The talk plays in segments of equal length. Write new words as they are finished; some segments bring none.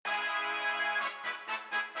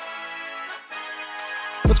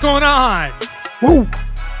What's going on? Woo.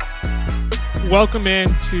 Welcome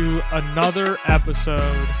into another episode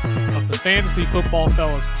of the Fantasy Football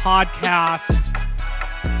Fellas podcast.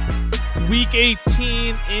 Week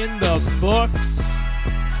 18 in the books.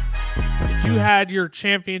 If you had your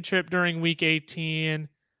championship during week 18,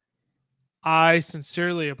 I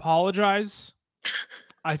sincerely apologize.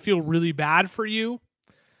 I feel really bad for you.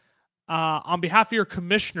 On behalf of your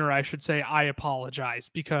commissioner, I should say I apologize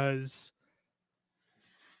because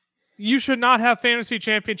you should not have fantasy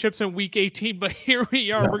championships in week 18, but here we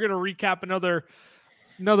are. No. We're going to recap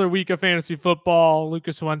another week of fantasy football.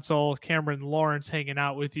 Lucas Wenzel, Cameron Lawrence hanging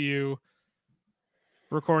out with you.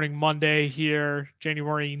 Recording Monday here,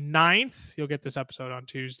 January 9th. You'll get this episode on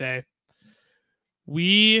Tuesday.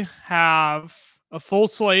 We have a full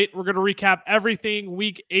slate. We're going to recap everything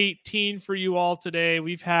week 18 for you all today.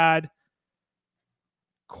 We've had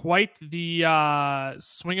quite the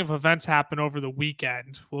swing of events happen over the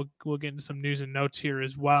weekend. We'll get into some news and notes here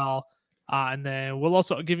as well. And then we'll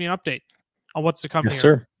also give you an update on what's to come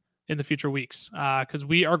here in the future weeks. Because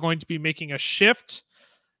we are going to be making a shift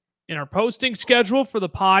in our posting schedule for the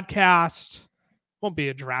podcast. Won't be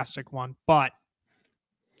a drastic one, but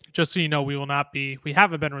just so you know, we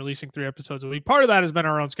haven't been releasing 3 episodes a week. Part of that has been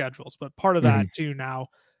our own schedules, but part of that too now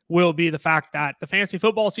will be the fact that the fantasy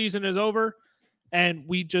football season is over and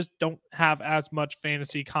we just don't have as much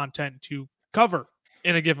fantasy content to cover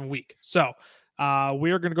in a given week. So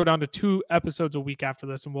we are going to go down to 2 episodes a week after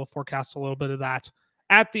this, and we'll forecast a little bit of that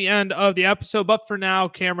at the end of the episode. But for now,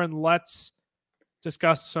 Cameron, let's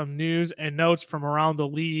discuss some news and notes from around the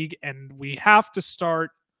league. And we have to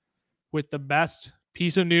start with the best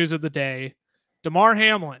piece of news of the day. Damar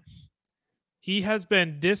Hamlin. He has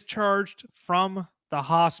been discharged from the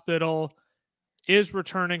hospital, is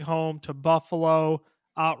returning home to Buffalo.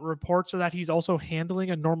 Reports are that he's also handling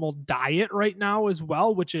a normal diet right now as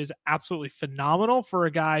well, which is absolutely phenomenal for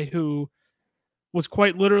a guy who was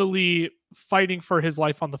quite literally fighting for his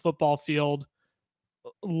life on the football field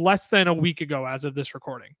less than a week ago as of this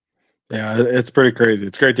recording. Yeah, it's pretty crazy.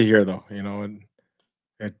 It's great to hear though, and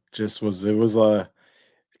it was a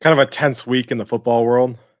kind of a tense week in the football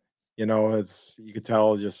world. You could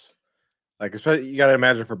tell just like, especially you got to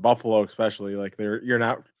imagine for Buffalo, especially like you're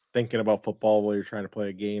not thinking about football while you're trying to play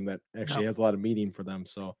a game that actually has a lot of meaning for them.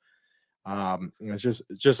 So it's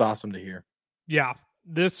just awesome to hear. Yeah,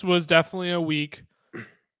 this was definitely a week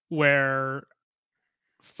where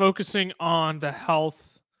focusing on the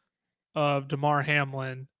health of Damar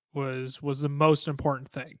Hamlin was the most important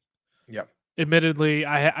thing. Yep. Admittedly,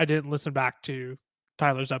 I didn't listen back to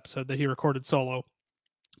Tyler's episode that he recorded solo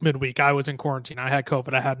midweek. I was in quarantine. I had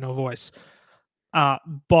COVID. I had no voice.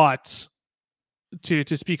 But to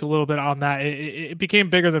speak a little bit on that, it became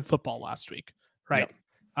bigger than football last week, right?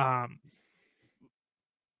 Yep.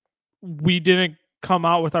 We didn't come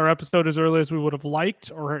out with our episode as early as we would have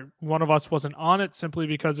liked, or one of us wasn't on it simply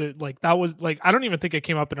because I don't even think it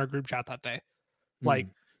came up in our group chat that day. Like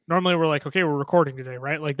normally we're like, okay, we're recording today,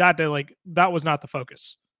 right? Like that day, like that was not the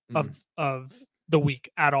focus of the week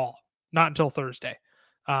at all. Not until Thursday.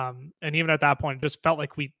 And even at that point, it just felt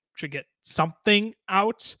like we should get something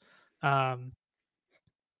out.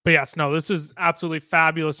 But yes, no, this is absolutely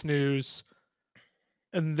fabulous news.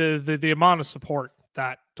 And the amount of support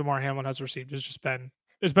that Damar Hamlin has received has just been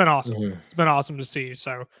awesome. It's been awesome to see.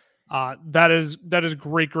 So that is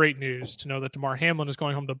great news to know that Damar Hamlin is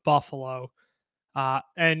going home to Buffalo.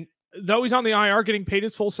 And though he's on the IR, getting paid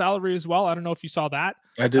his full salary as well. I don't know if you saw that.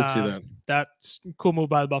 I did see that. That's a cool move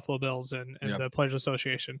by the Buffalo Bills and the Players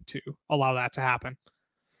Association to allow that to happen.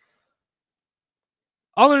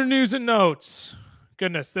 Other news and notes.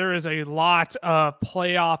 Goodness, there is a lot of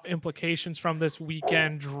playoff implications from this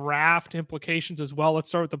weekend, draft implications as well. Let's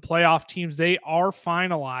start with the playoff teams. They are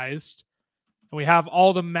finalized, and we have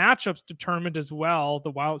all the matchups determined as well.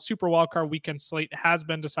 The Super Wildcard Weekend slate has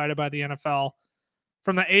been decided by the NFL.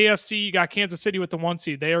 From the AFC, you got Kansas City with the 1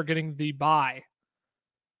 seed. They are getting the bye.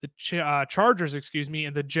 The Chargers,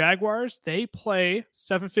 and the Jaguars, they play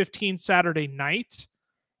 7:15 Saturday night.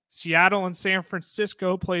 Seattle and San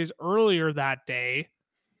Francisco plays earlier that day.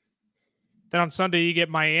 Then on Sunday, you get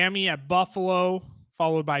Miami at Buffalo,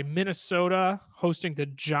 followed by Minnesota hosting the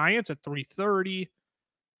Giants at 3:30.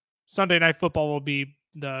 Sunday Night Football will be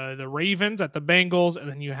the Ravens at the Bengals, and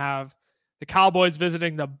then you have the Cowboys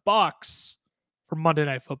visiting the Bucks for Monday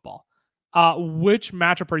Night Football. Which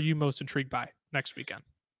matchup are you most intrigued by next weekend?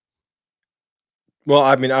 Well,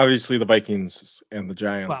 I mean, obviously the Vikings and the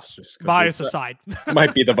Giants. Well, just bias aside,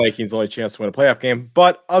 might be the Vikings' only chance to win a playoff game.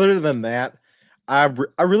 But other than that, I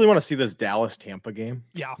really want to see this Dallas-Tampa game.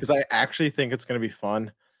 Yeah, because I actually think it's going to be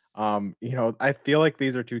fun. I feel like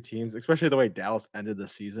these are two teams, especially the way Dallas ended the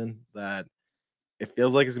season, that it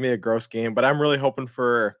feels like it's gonna be a gross game. But I'm really hoping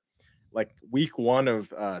for like week 1 of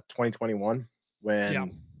 2021 Yeah.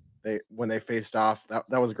 when they faced off. That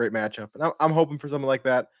was a great matchup, and I'm hoping for something like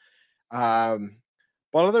that. But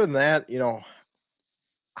other than that,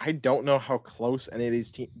 I don't know how close any of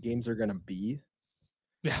these games are gonna be.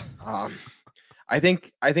 Yeah. I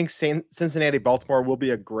think Cincinnati Baltimore will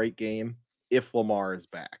be a great game if Lamar is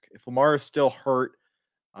back. If Lamar is still hurt,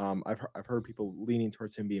 I've heard people leaning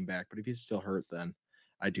towards him being back, but if he's still hurt, then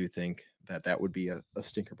I do think that would be a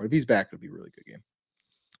stinker. But if he's back, it'll be a really good game.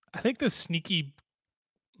 I think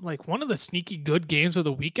one of the sneaky good games of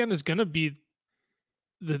the weekend is going to be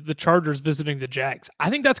the Chargers visiting the Jags. I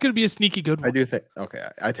think that's going to be a sneaky good one. I do think. Okay,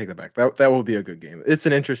 I take that back. That will be a good game. It's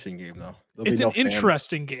an interesting game though. It's an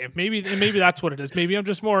interesting game. Maybe that's what it is. Maybe I'm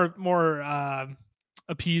just more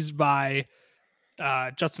appeased by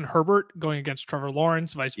Justin Herbert going against Trevor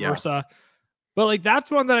Lawrence, vice versa. But like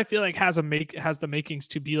that's one that I feel like has the makings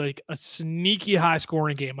to be like a sneaky high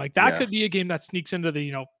scoring game. Like that could be a game that sneaks into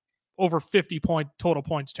the over 50 point total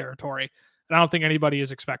points territory. And I don't think anybody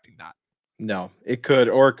is expecting that. No, it could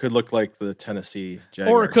look like the Tennessee Jags.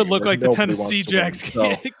 Or it could look like the Tennessee Jags.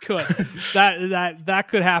 So. It could. That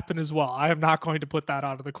could happen as well. I am not going to put that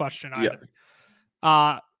out of the question either.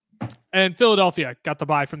 Yeah. And Philadelphia got the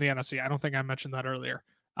bye from the NFC. I don't think I mentioned that earlier.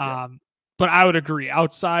 But I would agree.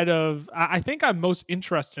 Outside of, I think I'm most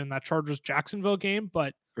interested in that Chargers-Jacksonville game,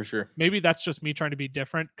 but for sure, maybe that's just me trying to be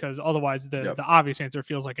different because otherwise the obvious answer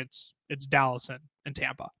feels like it's Dallas and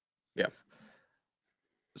Tampa. Yeah.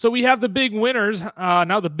 So we have the big winners,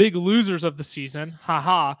 now the big losers of the season.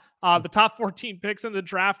 The top 14 picks in the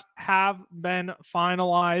draft have been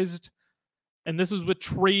finalized. And this is with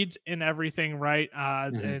trades and everything, right?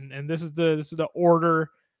 And this is the order.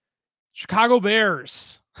 Chicago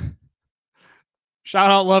Bears. Shout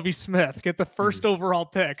out Lovie Smith. Get the first overall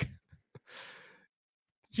pick.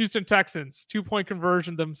 Houston Texans, 2-point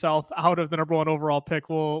conversion themselves out of the number 1 overall pick.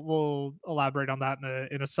 We'll elaborate on that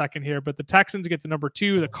in a second here. But the Texans get the number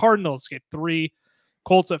 2. The Cardinals get 3.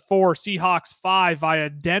 Colts at 4. Seahawks 5 via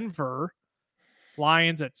Denver.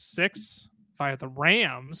 Lions at 6 via the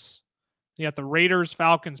Rams. You got the Raiders,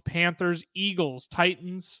 Falcons, Panthers, Eagles,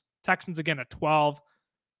 Titans, Texans again at 12.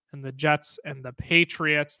 And the Jets and the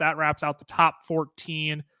Patriots. That wraps out the top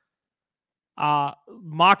 14.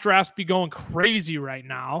 Mock drafts be going crazy right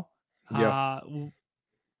now.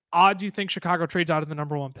 Odds you think Chicago trades out of the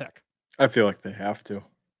number 1 pick? I feel like they have to.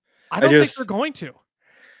 I don't think they're going to.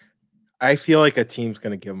 I feel like a team's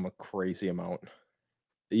going to give them a crazy amount.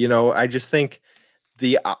 I just think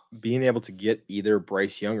the being able to get either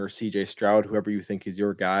Bryce Young or CJ Stroud, whoever you think is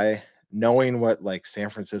your guy, knowing what like San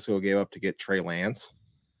Francisco gave up to get Trey Lance,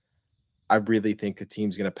 I really think a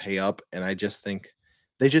team's going to pay up, and I just think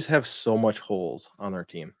they just have so much holes on their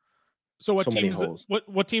team. So what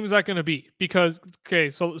team is that going to be? Because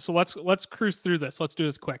so let's cruise through this. Let's do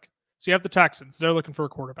this quick. So you have the Texans. They're looking for a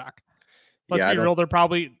quarterback. Let's be real. They're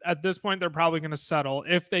probably at this point they're probably going to settle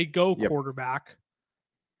if they go quarterback.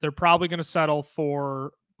 They're probably going to settle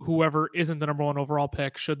for whoever isn't the number 1 overall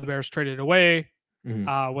pick. Should the Bears trade it away,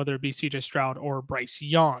 whether it be CJ Stroud or Bryce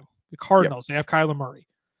Young. The Cardinals, they have Kyler Murray.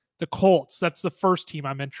 The Colts, that's the first team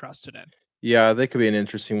I'm interested in. Yeah, they could be an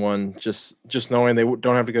interesting one. Just knowing they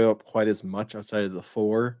don't have to go up quite as much outside of the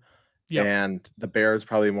 4. And the Bears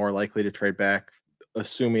probably more likely to trade back,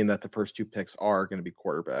 assuming that the first 2 picks are going to be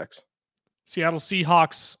quarterbacks. Seattle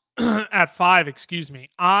Seahawks at 5, excuse me.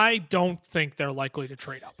 I don't think they're likely to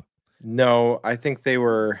trade up. No, I think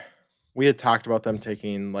we had talked about them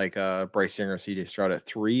taking like Bryce Young or CJ Stroud at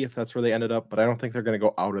 3, if that's where they ended up, but I don't think they're going to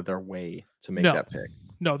go out of their way to make that pick.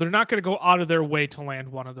 No, they're not going to go out of their way to land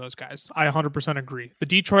one of those guys. I 100% agree. The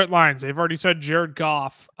Detroit Lions, they've already said Jared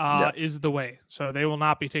Goff is the way, so they will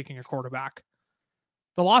not be taking a quarterback.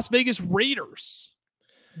 The Las Vegas Raiders,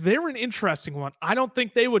 they're an interesting one. I don't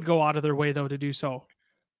think they would go out of their way, though, to do so.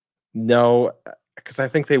 No, because I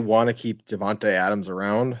think they want to keep Devontae Adams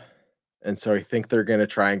around, and so I think they're going to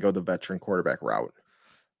try and go the veteran quarterback route.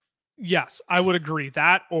 Yes, I would agree.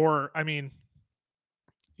 That, or, I mean,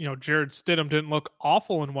 Jared Stidham didn't look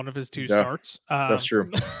awful in one of his 2 starts. That's true.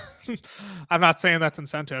 I'm not saying that's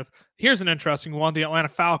incentive. Here's an interesting one. The Atlanta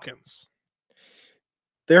Falcons.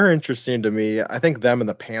 They're interesting to me. I think them and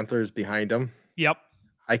the Panthers behind them. Yep.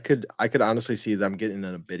 I could honestly see them getting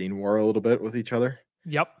in a bidding war a little bit with each other.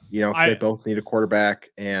 Yep. Because they both need a quarterback,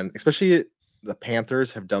 and especially the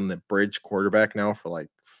Panthers have done the bridge quarterback now for like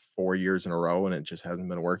 4 years in a row, and it just hasn't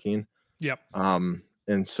been working. Yep.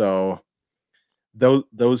 And so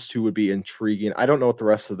those 2 would be intriguing. I don't know what the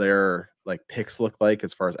rest of their like picks look like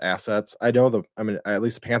as far as assets. I know at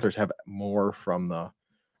least the Panthers have more from the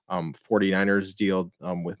 49ers deal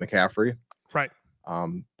with McCaffrey. Right.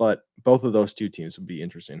 But both of those two teams would be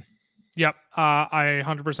interesting. Yep. I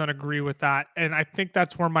 100% agree with that. And I think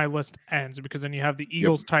that's where my list ends, because then you have the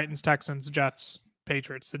Eagles, Titans, Texans, Jets,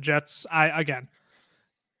 Patriots. The Jets,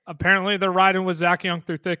 apparently they're riding with Zach Young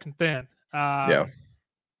through thick and thin.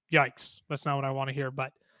 Yikes. That's not what I want to hear.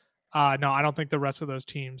 But no, I don't think the rest of those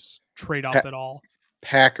teams trade up at all.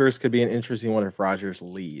 Packers could be an interesting one if Rodgers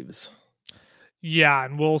leaves. Yeah,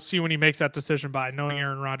 and we'll see when he makes that decision. By knowing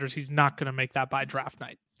Aaron Rodgers, he's not going to make that by draft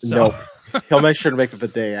night. So no, he'll make sure to make it the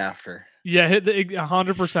day after. Yeah,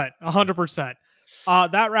 100%, 100%.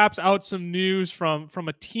 That wraps out some news from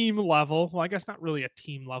a team level. Well, I guess not really a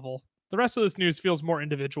team level. The rest of this news feels more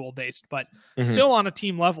individual based, but still on a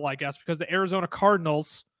team level, I guess, because the Arizona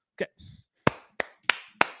Cardinals. It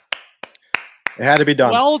had to be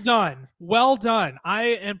done. Well done. Well done. I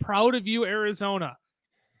am proud of you, Arizona.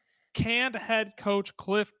 Canned head coach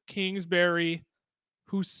Cliff Kingsbury,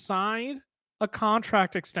 who signed a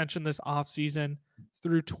contract extension this offseason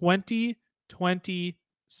through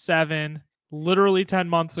 2027, literally 10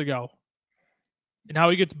 months ago. And now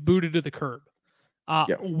he gets booted to the curb.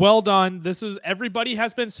 Well done. Everybody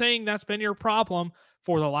has been saying that's been your problem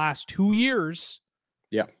for the last 2 years.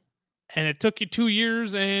 Yeah. And it took you 2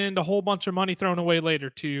 years and a whole bunch of money thrown away later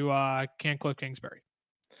to can Cliff Kingsbury.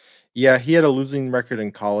 Yeah, he had a losing record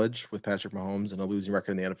in college with Patrick Mahomes and a losing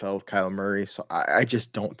record in the NFL with Kyler Murray. So I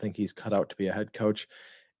just don't think he's cut out to be a head coach.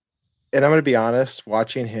 And I'm going to be honest,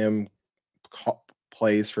 watching him call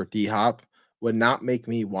plays for D-Hop would not make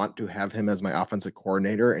me want to have him as my offensive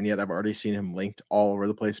coordinator. And yet I've already seen him linked all over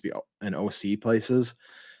the place to be in OC places.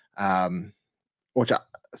 So I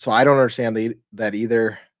don't understand that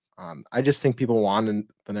either. I just think people want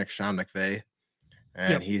the next Sean McVay.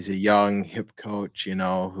 And he's a young, hip coach,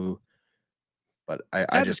 but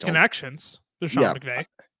I just connections to Sean McVay.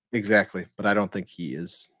 Exactly. But I don't think he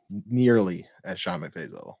is nearly at Sean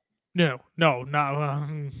McVay's level. No,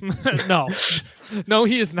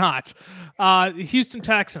 he is not. Houston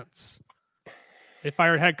Texans. They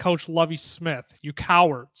fired head coach Lovie Smith. You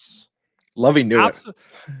cowards. Lovie knew it.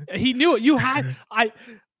 He knew it. You had,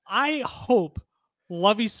 I hope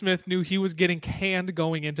Lovie Smith knew he was getting canned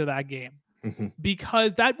going into that game.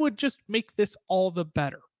 Because that would just make this all the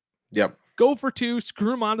better. Yep. Go for 2,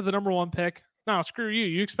 screw him onto the number 1 pick. No, screw you.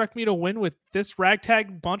 You expect me to win with this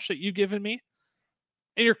ragtag bunch that you've given me?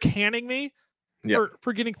 And you're canning me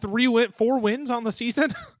for getting 4 wins on the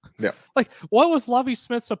season? Yeah. Like, what was Lovie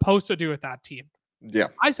Smith supposed to do with that team? Yeah.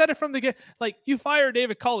 I said it from the get. Like, you fired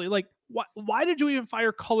David Culley. Like, why did you even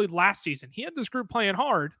fire Culley last season? He had this group playing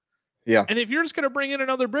hard. Yeah. And if you're just going to bring in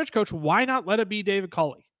another bridge coach, why not let it be David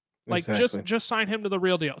Culley? Like, just sign him to the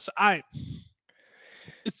real deal. So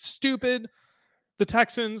it's stupid. The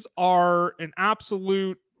Texans are an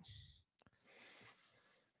absolute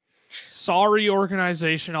sorry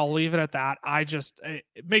organization. I'll leave it at that.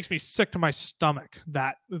 It makes me sick to my stomach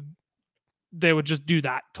that they would just do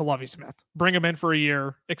that to Lovie Smith. Bring him in for a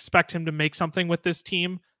year, expect him to make something with this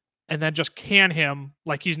team, and then just can him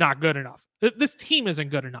like he's not good enough. This team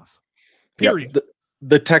isn't good enough. Period. Yep.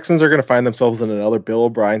 The Texans are going to find themselves in another Bill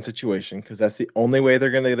O'Brien situation, because that's the only way they're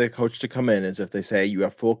going to get a coach to come in is if they say you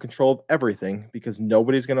have full control of everything, because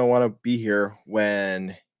nobody's going to want to be here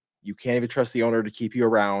when you can't even trust the owner to keep you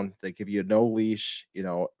around. They give you no leash,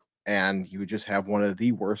 and you just have one of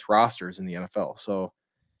the worst rosters in the NFL. So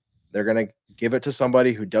they're going to give it to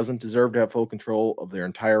somebody who doesn't deserve to have full control of their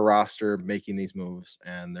entire roster making these moves,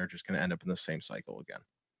 and they're just going to end up in the same cycle again.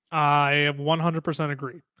 I 100%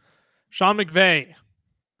 agree. Sean McVay.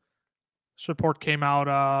 This report came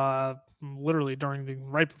out literally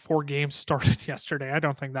right before games started yesterday. I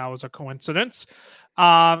don't think that was a coincidence.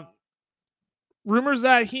 Rumors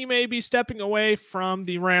that he may be stepping away from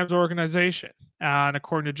the Rams organization. And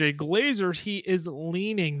according to Jay Glazer, he is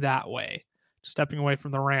leaning that way, stepping away from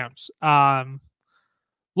the Rams.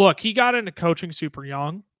 Look, he got into coaching super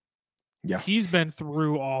young. Yeah. He's been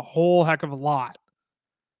through a whole heck of a lot.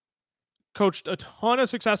 Coached a ton of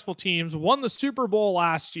successful teams, won the Super Bowl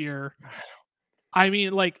last year. I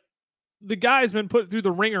mean, like, the guy's been put through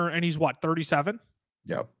the ringer, and he's 37?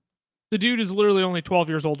 Yep. The dude is literally only 12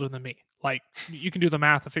 years older than me. Like, you can do the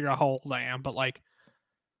math to figure out how old I am, but like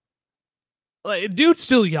dude's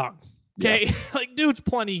still young. Okay. Yeah. Like, dude's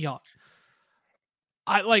plenty young.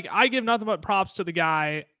 I give nothing but props to the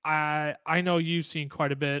guy. I know you've seen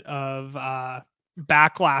quite a bit of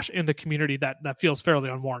backlash in the community that feels fairly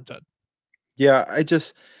unwarranted. Yeah.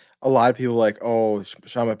 A lot of people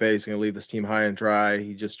Sean McVay is going to leave this team high and dry.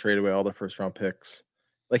 He just traded away all the first round picks.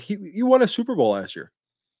 Like you won a Super Bowl last year.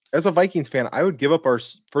 As a Vikings fan, I would give up our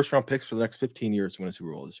first round picks for the next 15 years to win a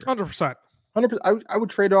Super Bowl this year. 100%. 100%. I would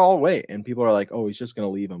trade it all away. And people are like, oh, he's just going to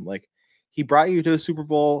leave him. Like, he brought you to a Super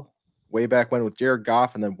Bowl way back when with Jared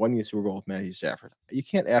Goff and then won you a Super Bowl with Matthew Stafford. You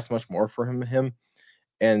can't ask much more for him.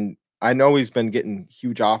 And I know he's been getting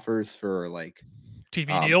huge offers for like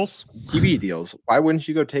TV deals. TV deals. Why wouldn't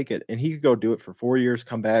you go take it? And he could go do it for 4 years,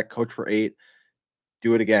 come back, coach for 8,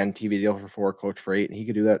 do it again, TV deal for 4, coach for 8. And he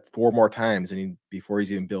could do that 4 more times before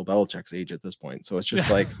he's even Bill Belichick's age at this point. So it's just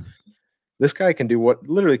like this guy can do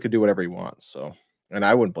whatever he wants. So, and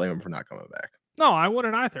I wouldn't blame him for not coming back. No, I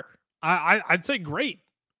wouldn't either. I'd say great.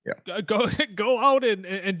 Yeah. Go out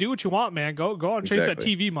and do what you want, man. Go out and chase that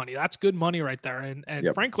TV money. That's good money right there. And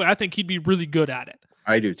frankly, I think he'd be really good at it.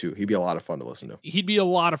 I do too. He'd be a lot of fun to listen to.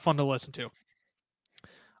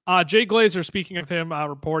 Jay Glazer, speaking of him,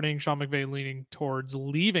 reporting Sean McVay leaning towards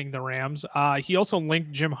leaving the Rams. He also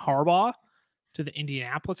linked Jim Harbaugh to the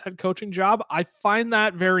Indianapolis head coaching job. I find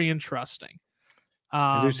that very interesting.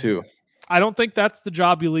 I do too. I don't think that's the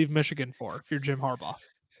job you leave Michigan for if you're Jim Harbaugh.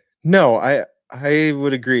 No, I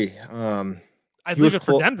would agree. I'd leave it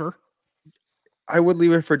for Denver. I would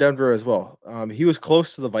leave it for Denver as well. He was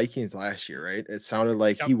close to the Vikings last year, right? It sounded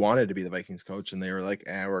like he wanted to be the Vikings coach, and they were like,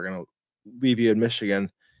 we're going to leave you in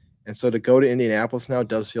Michigan. And so to go to Indianapolis now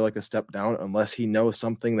does feel like a step down, unless he knows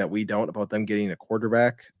something that we don't about them getting a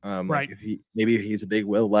quarterback. Right. Like maybe he's a big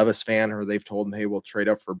Will Levis fan, or they've told him, hey, we'll trade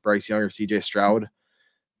up for Bryce Young or CJ Stroud.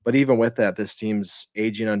 But even with that, this team's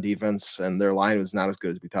aging on defense, and their line was not as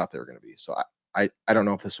good as we thought they were going to be. So I don't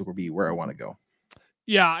know if this will be where I want to go.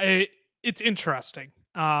 Yeah, it's interesting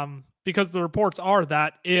because the reports are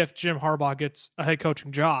that if Jim Harbaugh gets a head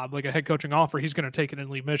coaching job, like a head coaching offer, he's going to take it and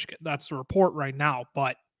leave Michigan. That's the report right now.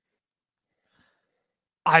 But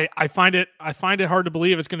I find it hard to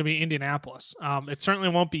believe it's going to be Indianapolis. It certainly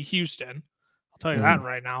won't be Houston. I'll tell you that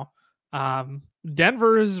right now.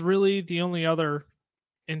 Denver is really the only other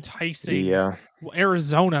enticing. Yeah.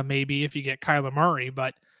 Arizona maybe if you get Kyler Murray,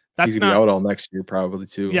 but that's not out all next year probably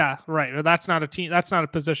too. Yeah, right. That's not a team. That's not a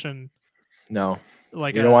position. No,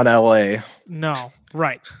 like you don't want LA. No,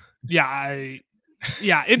 right. Yeah,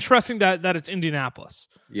 interesting that it's Indianapolis.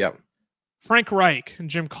 Yep. Frank Reich and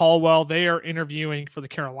Jim Caldwell, they are interviewing for the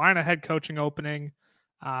Carolina head coaching opening.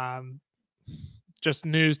 Just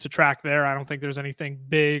news to track there. I don't think there's anything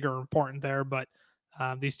big or important there, but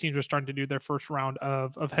these teams are starting to do their first round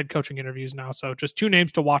of head coaching interviews now. So just 2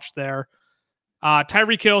 names to watch there.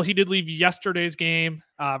 Tyreek Hill, he did leave yesterday's game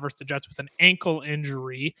versus the Jets with an ankle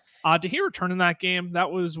injury. Did he return in that game? That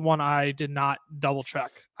was one I did not double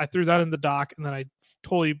check. I threw that in the doc, and then I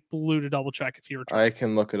totally blew to double check if he returned. I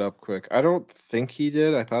can look it up quick. I don't think he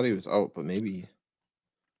did. I thought he was out, but maybe.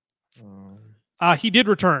 He did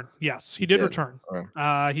return. Yes, he did return.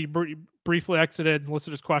 Right. He briefly exited,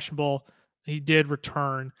 listed as questionable. He did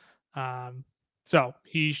return. So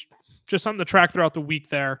he's just something to track throughout the week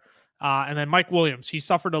there. And then Mike Williams, he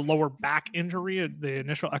suffered a lower back injury. The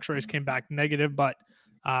initial x-rays came back negative, but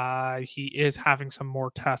he is having some more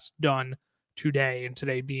tests done today, and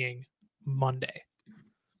today being Monday.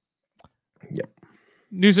 Yep.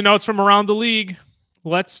 News and notes from around the league.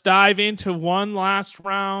 Let's dive into one last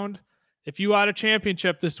round. If you had a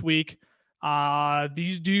championship this week,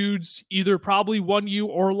 these dudes either probably won you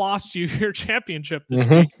or lost you your championship this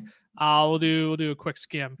week. We'll do a quick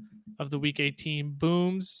skim of the week 18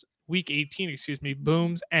 booms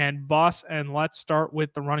and busts. And let's start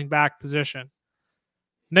with the running back position.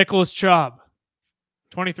 Nicholas Chubb,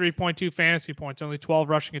 23.2 fantasy points, only 12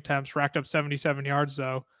 rushing attempts, racked up 77 yards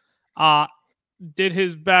though. Did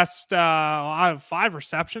his best 5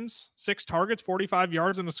 receptions, 6 targets, 45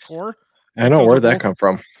 yards and a score. I know where'd that come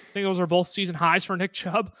from. I think those are both season highs for Nick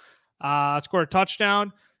Chubb. Scored a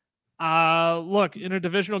touchdown. Look, in a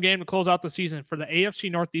divisional game to close out the season for the AFC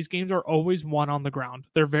North, these games are always won on the ground.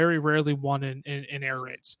 They're very rarely won in air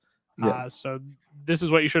raids. Yeah. So this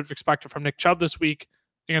is what you should have expected from Nick Chubb this week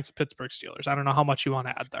against the Pittsburgh Steelers. I don't know how much you want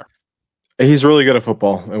to add there. He's really good at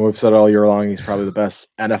football, and we've said all year long he's probably the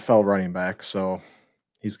best NFL running back. So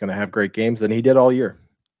he's going to have great games, and he did all year.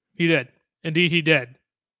 He did. Indeed, he did.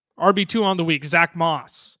 RB2 on the week, Zach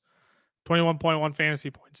Moss. 21.1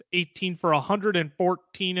 fantasy points, 18 for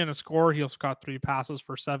 114 and a score. He also caught 3 passes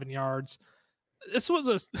for 7 yards. This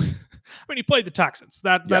was he played the Texans.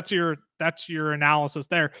 That's your analysis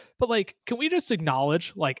there. But like, can we just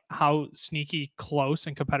acknowledge like how sneaky close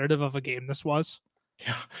and competitive of a game this was?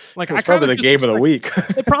 Yeah. Like it was probably the game of the week.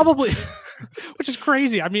 It probably, which is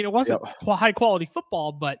crazy. I mean, it wasn't high quality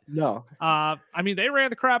football, but no. They ran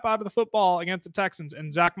the crap out of the football against the Texans,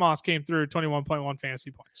 and Zach Moss came through 21.1 fantasy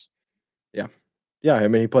points. Yeah. Yeah, I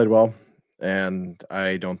mean, he played well, and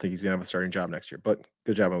I don't think he's gonna have a starting job next year. But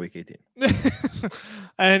good job on week 18.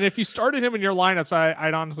 And if you started him in your lineups,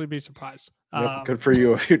 I'd honestly be surprised. Good for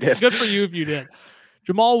you if you did. Good for you if you did.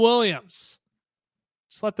 Jamal Williams.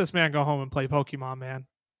 Just let this man go home and play Pokemon, man.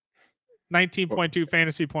 19.2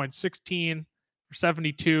 fantasy points, 16 for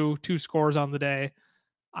 72, 2 scores on the day.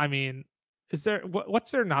 I mean, is there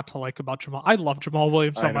what's there not to like about Jamal? I love Jamal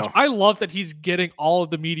Williams so much. I love that he's getting all of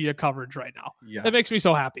the media coverage right now. Yeah. That makes me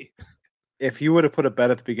so happy. If you would have put a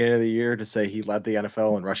bet at the beginning of the year to say he led the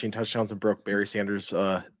NFL in rushing touchdowns and broke Barry Sanders'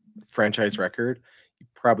 franchise record,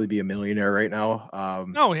 you'd probably be a millionaire right now.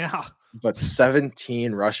 Oh, yeah. But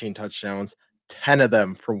 17 rushing touchdowns, 10 of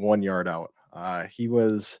them from 1 yard out. He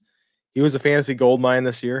was a fantasy gold mine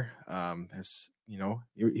this year.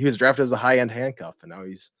 He was drafted as a high-end handcuff, and now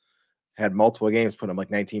he's had multiple games put him like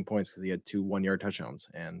 19 points because he had 2 1-yard touchdowns.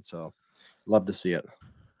 And so love to see it.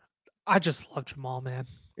 I just love Jamal, man.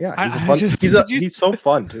 Yeah, he's so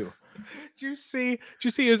fun too. Did you see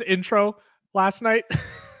his intro last night?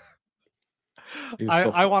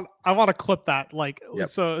 I want to clip that. Like, yep.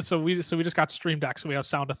 So we just got Stream Deck, so we have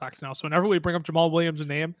sound effects now. So whenever we bring up Jamal Williams'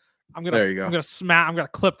 name, I'm gonna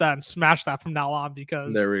clip that and smash that from now on,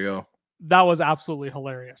 because there we go. That was absolutely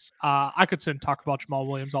hilarious. I could sit and talk about Jamal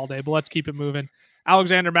Williams all day, but let's keep it moving.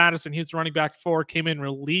 Alexander Mattison, he's the running back 4, came in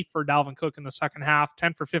relief for Dalvin Cook in the second half,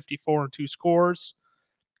 10 for 54 and 2 scores.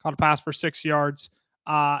 Caught a pass for 6 yards.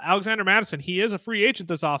 Alexander Mattison, he is a free agent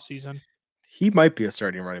this offseason. He might be a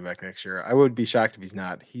starting running back next year. I would be shocked if he's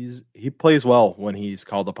not. He plays well when he's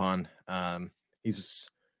called upon. I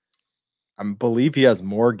believe he has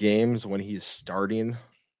more games when he's starting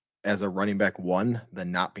as a running back 1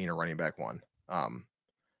 than not being a running back 1 on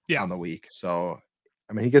the week. So,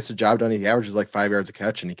 I mean, he gets the job done. He averages like 5 yards a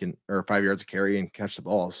catch, and 5 yards a carry and catch the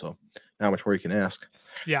ball. So not much more you can ask.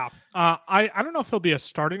 Yeah. I don't know if he'll be a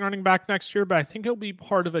starting running back next year, but I think he'll be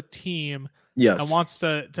part of a team that wants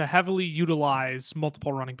to heavily utilize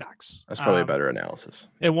multiple running backs. That's probably a better analysis.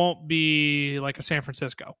 It won't be like a San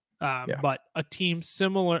Francisco, but a team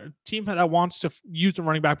that wants to use the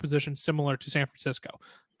running back position similar to San Francisco.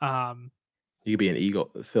 You could be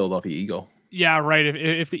an Philadelphia Eagle. Yeah, right.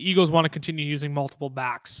 If the Eagles want to continue using multiple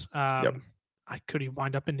backs, could he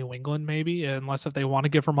wind up in New England maybe? Unless if they want to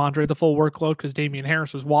give Ramondre the full workload because Damian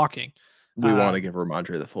Harris is walking. We want to give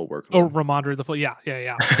Ramondre the full workload. Oh, Ramondre the full. Yeah.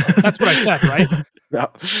 That's what I said, right? Yeah.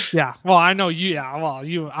 Yeah. Well, I know you. Yeah.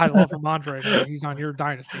 Well, I love Ramondre. He's on your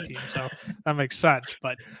dynasty team, so that makes sense.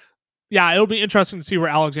 But yeah, it'll be interesting to see where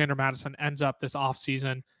Alexander Mattison ends up this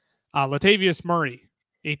offseason. Latavius Murray,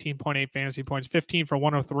 18.8 fantasy points, 15 for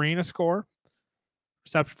 103 in a score.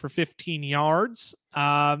 Reception for 15 yards.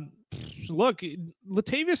 Look,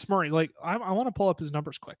 Latavius Murray, like I want to pull up his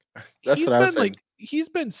numbers quick. That's what I was saying. He's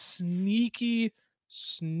been sneaky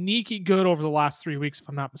good over the last 3 weeks, if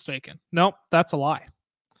I'm not mistaken. Nope, that's a lie.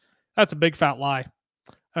 That's a big fat lie.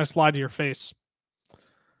 I just lied to your face.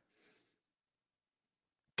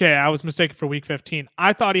 Okay, I was mistaken for week 15.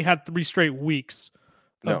 I thought he had 3 straight weeks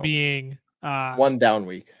of being one down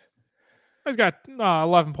week. He's got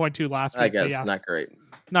 11.2 last week. I guess not great.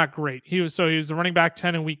 Not great. He was the running back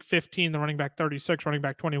 10 in week 15, the running back 36, running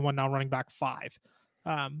back 21, now running back 5.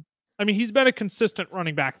 I mean, he's been a consistent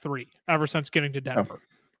running back 3 ever since getting to Denver.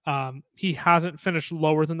 He hasn't finished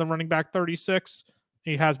lower than the running back 36.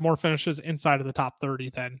 He has more finishes inside of the top 30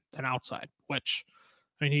 than outside, which,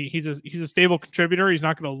 I mean, he's a stable contributor. He's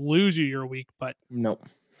not going to lose you your week, but nope.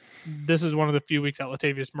 This is one of the few weeks that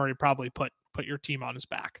Latavius Murray probably put your team on his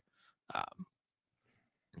back.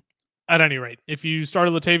 At any rate, if you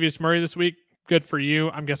started Latavius Murray this week, good for you.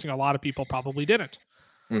 I'm guessing a lot of people probably didn't.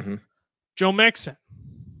 Mm-hmm. Joe Mixon.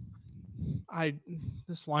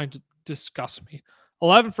 This line disgusts me.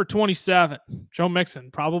 11 for 27. Joe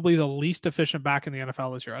Mixon, probably the least efficient back in the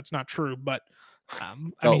NFL this year. That's not true, but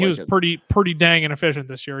he was pretty dang inefficient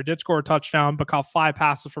this year. He did score a touchdown, but caught 5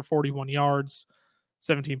 passes for 41 yards,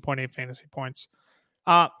 17.8 fantasy points.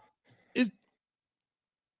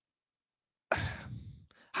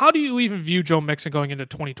 How do you even view Joe Mixon going into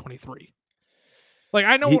 2023? Like,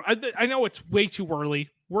 I know it's way too early.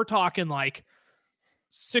 We're talking like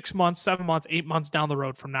 6 months, 7 months, 8 months down the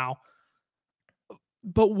road from now.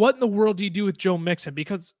 But what in the world do you do with Joe Mixon?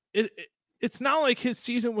 Because it's not like his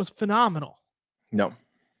season was phenomenal. No.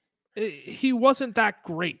 He wasn't that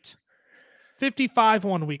great. 55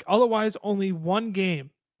 one week. Otherwise, only 1 game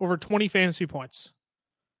over 20 fantasy points.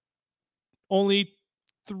 Only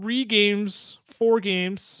 3 games, 4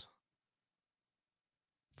 games,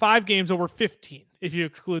 5 games over 15, if you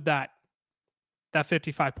exclude that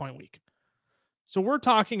 55-point week. So we're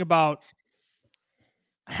talking about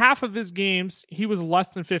half of his games, he was less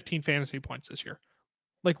than 15 fantasy points this year.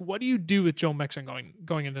 Like, what do you do with Joe Mixon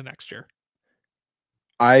going into next year?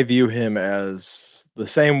 I view him as the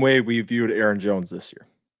same way we viewed Aaron Jones this year,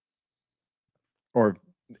 or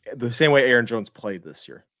the same way Aaron Jones played this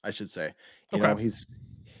year, I should say. You know, he's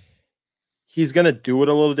going to do it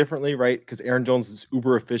a little differently, right? Because Aaron Jones is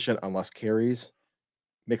uber efficient on less carries.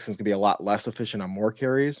 Mixon's going to be a lot less efficient on more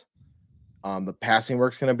carries. The passing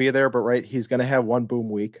work's going to be there, but right, he's going to have one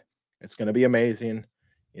boom week. It's going to be amazing.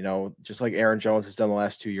 You know, just like Aaron Jones has done the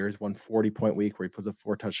last 2 years, 40-point week where he puts up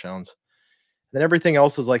 4 touchdowns. Then everything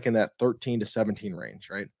else is like in that 13 to 17 range,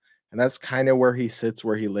 right? And that's kind of where he sits,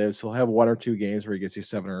 where he lives. He'll have 1 or 2 games where he gets you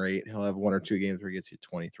 7 or 8. He'll have 1 or 2 games where he gets you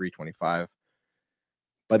 23, 25.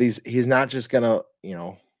 But he's not just going to, you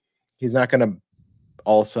know, he's not going to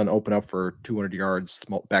all of a sudden open up for 200 yards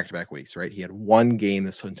back-to-back weeks, right? He had 1 game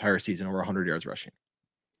this entire season over 100 yards rushing.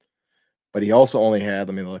 But he also only had,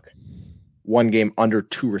 let me look, 1 game under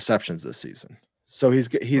 2 receptions this season. So he's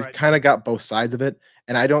right. Kind of got both sides of it.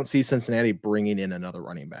 And I don't see Cincinnati bringing in another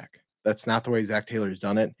running back. That's not the way Zach Taylor's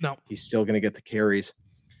done it. No. He's still going to get the carries.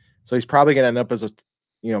 So he's probably going to end up as a,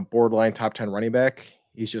 you know, borderline top 10 running back.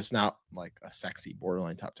 He's just not like a sexy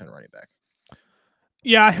borderline top 10 running back.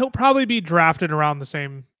 Yeah, he'll probably be drafted around the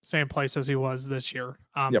same place as he was this year.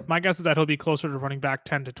 Yep. My guess is that he'll be closer to running back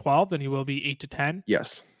 10 to 12 than he will be 8 to 10.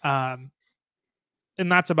 Yes. And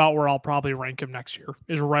that's about where I'll probably rank him next year,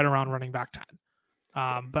 is right around running back 10.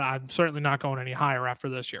 But I'm certainly not going any higher after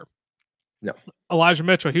this year. No. Elijah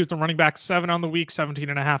Mitchell, he was the running back 7 on the week,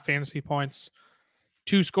 17.5 fantasy points,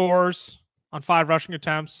 2 scores on 5 rushing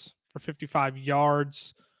attempts for 55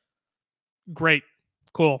 yards. Great.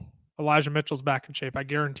 Cool. Elijah Mitchell's back in shape. I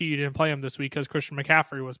guarantee you didn't play him this week because Christian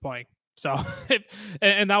McCaffrey was playing. So,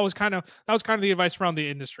 and that was kind of the advice around the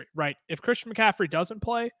industry, right? If Christian McCaffrey doesn't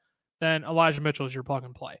play, then Elijah Mitchell is your plug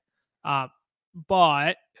and play.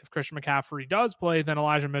 But if Christian McCaffrey does play, then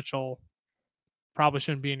Elijah Mitchell probably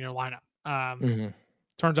shouldn't be in your lineup.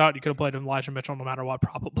 Turns out you could have played Elijah Mitchell no matter what,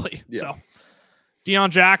 probably. Yeah. So, Deion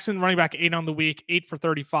Jackson, running back 8 on the week, 8 for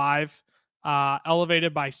 35.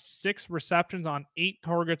 Elevated by 6 receptions on 8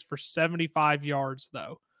 targets for 75 yards,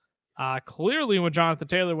 though. Clearly, when Jonathan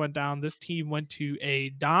Taylor went down, this team went to a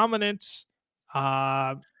dominant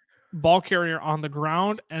ball carrier on the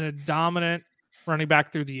ground and a dominant running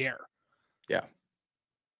back through the air.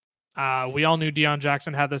 Yeah. We all knew Deion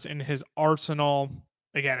Jackson had this in his arsenal.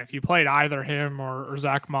 Again, if you played either him or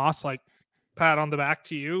Zach Moss, like, pat on the back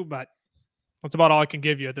to you, but that's about all I can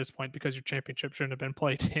give you at this point because your championship shouldn't have been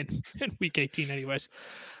played in week 18 anyways.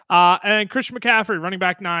 And Christian McCaffrey, running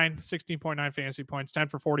back 9, 16.9 fantasy points, 10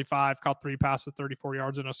 for 45, caught 3 passes, 34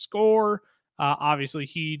 yards and a score. Obviously,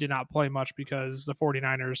 he did not play much because the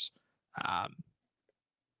 49ers, I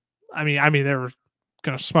mean, they were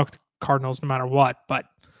going to smoke the Cardinals no matter what, but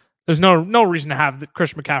there's no reason to have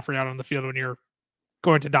Christian McCaffrey out on the field when you're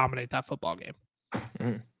going to dominate that football game.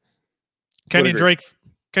 Mm-hmm. Kenyon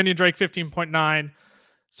Drake, 15.9,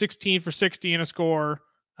 16 for 60 and a score.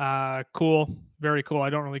 Cool. Very cool. I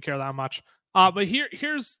don't really care that much. But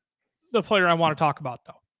here's the player I want to talk about,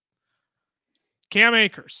 though. Cam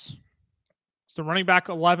Akers. It's the running back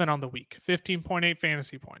 11 on the week, 15.8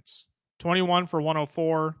 fantasy points, 21 for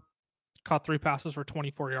 104, caught 3 passes for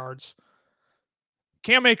 24 yards.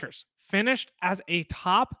 Cam Akers finished as a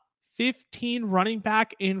top 15 running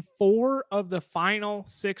back in 4 of the final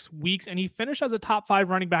 6 weeks, and he finished as a top 5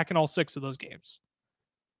 running back in all 6 of those games.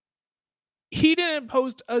 He didn't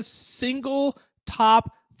post a single top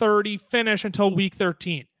 30 finish until week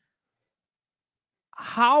 13.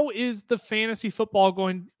 How is the fantasy football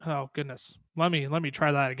going? Oh, goodness. Let me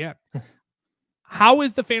try that again. How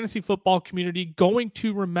is the fantasy football community going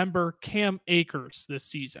to remember Cam Akers this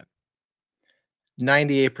season?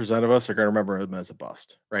 98% of us are going to remember him as a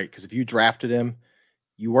bust, right? Because if you drafted him,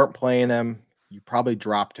 you weren't playing him, you probably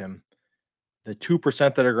dropped him. The 2%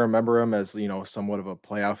 that are going to remember him as, you know, somewhat of a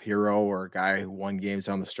playoff hero or a guy who won games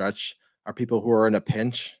down the stretch are people who are in a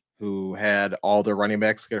pinch, who had all their running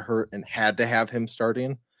backs get hurt and had to have him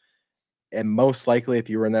starting. And most likely, if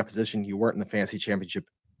you were in that position, you weren't in the fantasy championship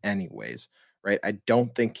anyways, right? I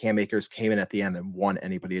don't think Cam Akers came in at the end and won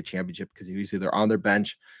anybody a championship because he was either on their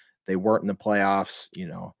bench, they weren't in the playoffs, you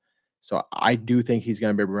know. So I do think he's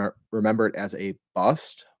going to be remembered as a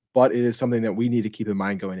bust, but it is something that we need to keep in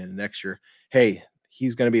mind going into next year. Hey,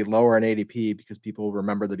 he's going to be lower in ADP because people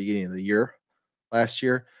remember the beginning of the year last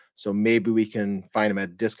year. So maybe we can find him at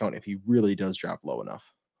a discount if he really does drop low enough.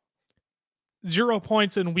 0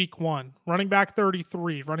 points in week 1, running back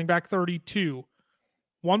 33, running back 32,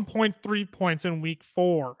 1.3 points in week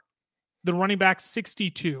 4, the running back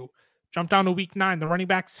 62, Jump down to week 9, the running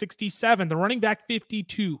back 67, the running back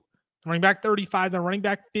 52, the running back 35, the running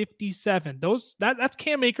back 57. That's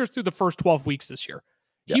Cam Akers through the first 12 weeks this year.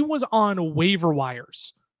 Yep. He was on waiver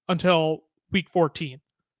wires until week 14.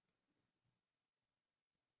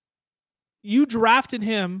 You drafted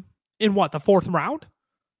him in what, the 4th round?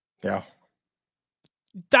 Yeah.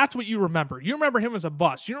 That's what you remember. You remember him as a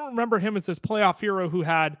bust. You don't remember him as this playoff hero who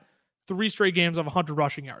had 3 straight games of 100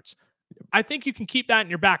 rushing yards. I think you can keep that in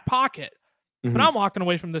your back pocket. Mm-hmm. But I'm walking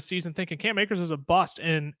away from this season thinking Cam Akers is a bust,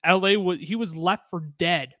 and he was left for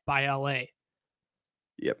dead by LA.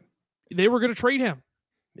 Yep. They were going to trade him.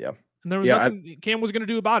 Yep. And there was nothing Cam was going to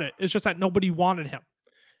do about it. It's just that nobody wanted him.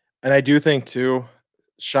 And I do think too,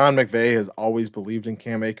 Sean McVay has always believed in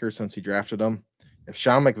Cam Akers since he drafted him. If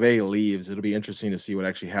Sean McVay leaves, it'll be interesting to see what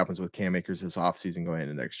actually happens with Cam Akers this offseason going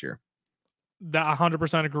into next year. That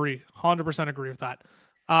 100% agree. 100% agree with that.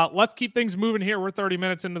 Let's keep things moving here. We're 30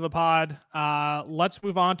 minutes into the pod. Let's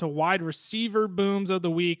move on to wide receiver booms of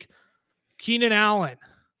the week. Keenan Allen,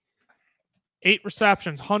 8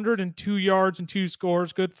 receptions, 102 yards and 2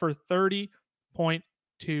 scores, good for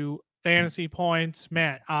 30.2 fantasy points.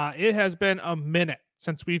 Man, it has been a minute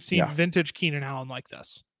since we've seen vintage Keenan Allen like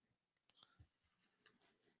this.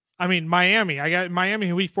 I mean, I got Miami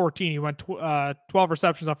in week 14. He went 12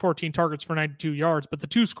 receptions on 14 targets for 92 yards, but the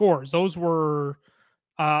 2 scores, those were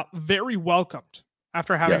very welcomed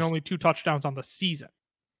after having only 2 touchdowns on the season.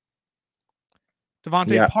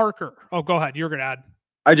 Devontae Parker. Oh, go ahead. You're going to add.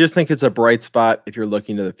 I just think it's a bright spot if you're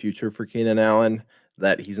looking to the future for Keenan Allen,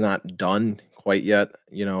 that he's not done quite yet,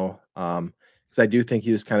 because I do think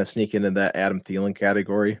he was kind of sneaking into that Adam Thielen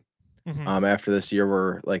category. Mm-hmm. After this year,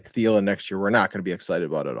 we're like Thielen next year, we're not going to be excited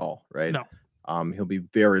about it at all, right? No. He'll be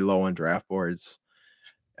very low on draft boards.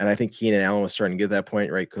 And I think Keenan Allen was starting to get that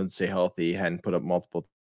point, right? Couldn't stay healthy, hadn't put up multiple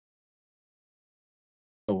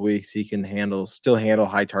weeks. He can still handle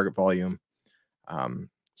high target volume.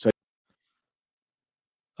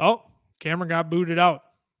 Cameron got booted out.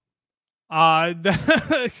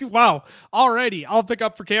 Wow. Alrighty. I'll pick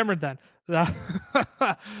up for Cameron then. We've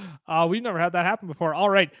never had that happen before. All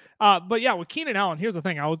right. But yeah, with Keenan Allen, here's the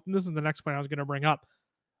thing. This is the next point I was going to bring up.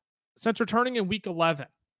 Since returning in week 11,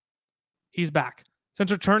 he's back. Since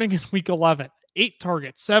returning in week 11, 8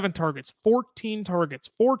 targets, 7 targets, 14 targets,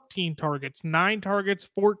 14 targets, 9 targets,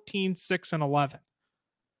 14, 6, and 11.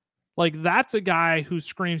 Like, that's a guy who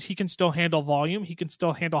screams he can still handle volume. He can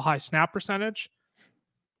still handle high snap percentage.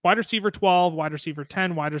 Wide receiver 12, wide receiver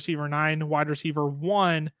 10, wide receiver 9, wide receiver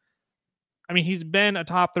 1. I mean, he's been a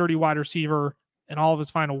top 30 wide receiver in all of his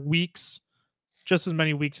final weeks, just as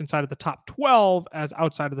many weeks inside of the top 12 as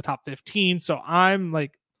outside of the top 15. So I'm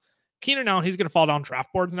like, Keenan Allen, he's going to fall down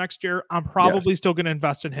draft boards next year. I'm probably still going to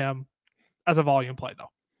invest in him as a volume play,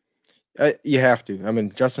 though. You have to. I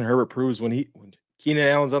mean, Justin Herbert proves when Keenan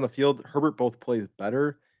Allen's on the field, Herbert both plays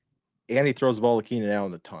better, and he throws the ball to Keenan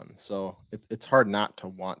Allen a ton. So it's hard not to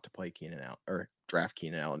want to play Keenan Allen or draft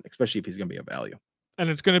Keenan Allen, especially if he's going to be a value. And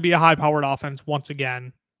it's going to be a high-powered offense once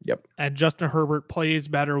again. Yep. And Justin Herbert plays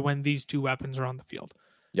better when these 2 weapons are on the field.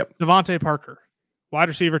 Yep. Devontae Parker, wide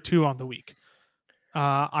receiver 2 on the week.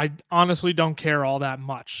 I honestly don't care all that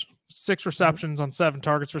much. 6 receptions on 7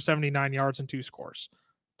 targets for 79 yards and 2 scores.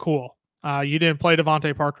 Cool. You didn't play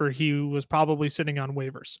Devontae Parker. He was probably sitting on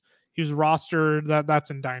waivers. He was rostered. That's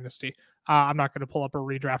in Dynasty. I'm not going to pull up a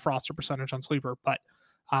redraft roster percentage on Sleeper, but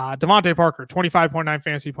Devontae Parker, 25.9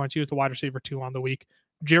 fantasy points. He was the wide receiver 2 on the week.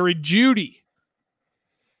 Jerry Jeudy.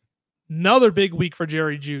 Another big week for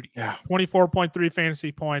Jerry Jeudy. Yeah. 24.3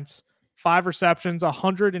 fantasy points, 5 receptions,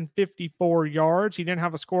 154 yards. He didn't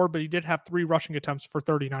have a score, but he did have 3 rushing attempts for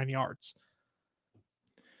 39 yards.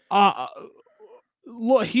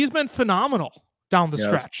 Look, he's been phenomenal down the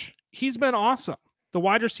stretch. He's been awesome. The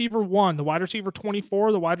wide receiver 1, the wide receiver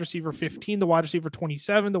 24, the wide receiver 15, the wide receiver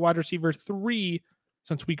 27, the wide receiver 3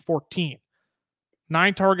 since week 14.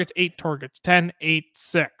 9 targets, 8 targets, 10, 8,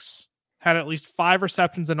 6. Had at least 5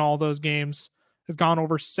 receptions in all those games. Has gone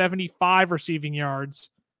over 75 receiving yards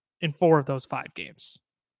in 4 of those 5 games.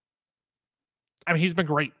 I mean, he's been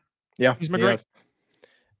great. Yeah, he's been great.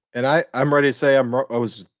 And I'm ready to say I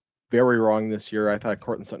was very wrong this year. I thought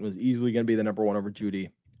Courtland Sutton was easily going to be the number 1 over Jeudy.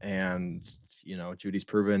 And, Judy's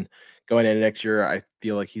proven going into next year, I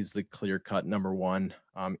feel like he's the clear-cut number 1.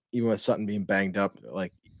 Even with Sutton being banged up,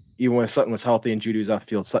 like even when Sutton was healthy and Jeudy was off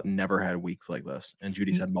the field, Sutton never had weeks like this. And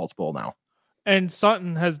Judy's had multiple now. And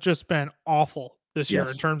Sutton has just been awful this year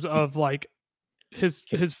in terms of like his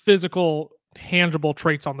physical, tangible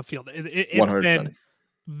traits on the field. It's been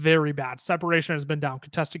very bad. Separation has been down.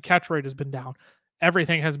 Contested catch rate has been down.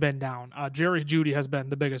 Everything has been down. Jerry Jeudy has been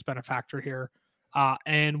the biggest benefactor here.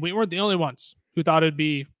 And we weren't the only ones who thought it'd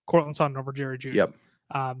be Courtland Sutton over Jerry Jeudy. Yep.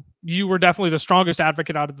 You were definitely the strongest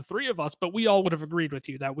advocate out of the three of us, but we all would have agreed with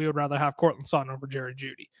you that we would rather have Courtland Sutton over Jerry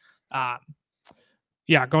Jeudy.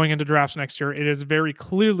 Going into drafts next year, it is very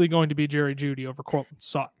clearly going to be Jerry Jeudy over Courtland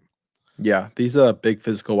Sutton. Yeah, these big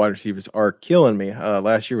physical wide receivers are killing me.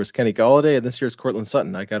 Last year was Kenny Golladay, and this year's Courtland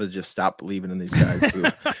Sutton. I got to just stop believing in these guys who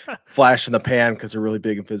flash in the pan because they're really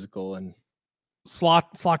big and physical. And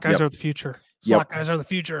slot guys are the future. Slot guys are the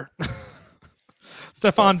future.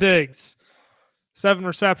 Stephon Diggs, 7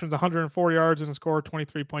 receptions, 104 yards, and a score,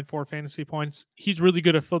 23.4 fantasy points. He's really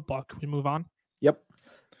good at football. Can we move on? Yep.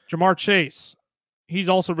 Jamar Chase, he's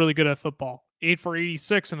also really good at football. 8 for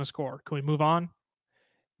 86 and a score. Can we move on?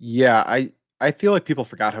 Yeah, I feel like people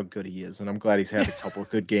forgot how good he is, and I'm glad he's had a couple of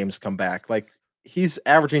good games come back. Like, he's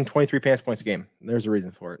averaging 23 fantasy points a game. There's a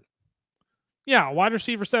reason for it. Yeah, wide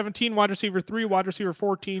receiver 17, wide receiver 3, wide receiver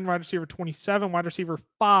 14, wide receiver 27, wide receiver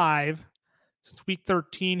 5. Since week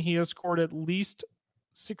 13, he has scored at least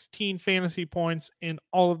 16 fantasy points in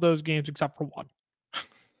all of those games except for one.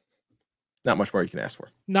 Not much more you can ask for.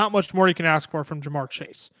 Not much more you can ask for from Jamar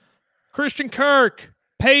Chase. Christian Kirk,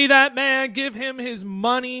 pay that man, give him his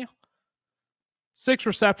money. 6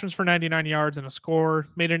 receptions for 99 yards and a score.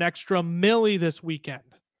 Made an extra milli this weekend.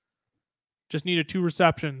 Just needed 2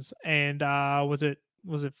 receptions, and was it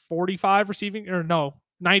 45 receiving, or no,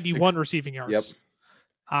 91 receiving yards. Yep.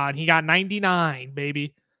 And he got 99,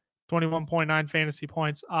 baby. 21.9 fantasy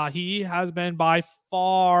points. He has been by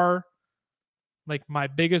far like my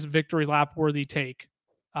biggest victory lap worthy take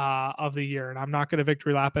of the year. And I'm not going to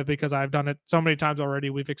victory lap it because I've done it so many times already.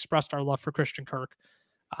 We've expressed our love for Christian Kirk.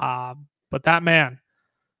 But that man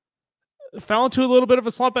fell into a little bit of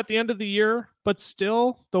a slump at the end of the year, but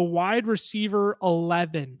still the wide receiver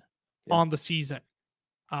 11 on the season.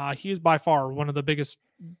 He is by far one of the biggest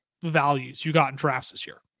values you got in drafts this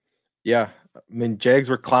year. Yeah. I mean, Jags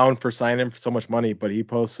were clowned for signing him for so much money, but he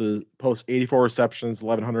posts 84 receptions,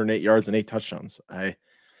 1,108 yards, and 8 touchdowns.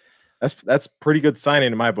 That's pretty good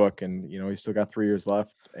signing in my book. And, he's still got 3 years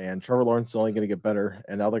left, and Trevor Lawrence is only going to get better.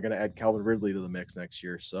 And now they're going to add Calvin Ridley to the mix next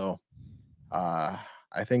year. So I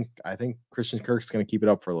think Christian Kirk's going to keep it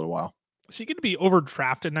up for a little while. Is he going to be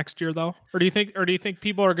overdrafted next year though? Or do you think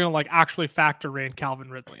people are going to like actually factor in Calvin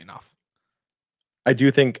Ridley enough? I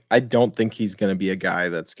don't think he's going to be a guy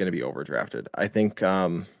that's going to be overdrafted. I think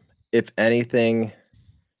if anything,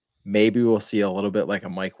 maybe we'll see a little bit like a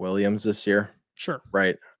Mike Williams this year. Sure.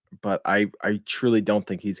 Right. But I truly don't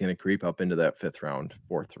think he's going to creep up into that 5th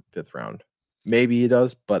round. Maybe he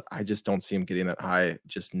does, but I just don't see him getting that high.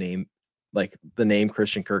 Just the name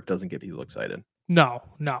Christian Kirk doesn't get people excited. No.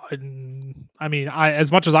 I mean,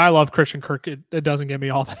 as much as I love Christian Kirk, it doesn't get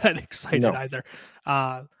me all that excited either.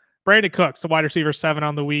 Brandon Cooks, the wide receiver 7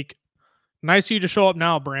 on the week. Nice of you to show up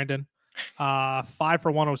now, Brandon. 5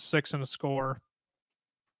 for 106 and a score.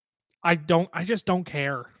 I just don't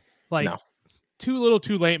care. Too little,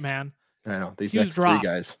 too late, man. I know. These next 3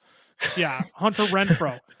 guys. Yeah. Hunter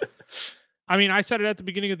Renfrow. I mean, I said it at the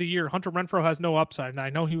beginning of the year. Hunter Renfrow has no upside. And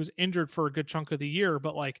I know he was injured for a good chunk of the year,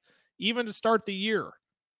 but even to start the year,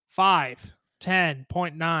 5, 10.9,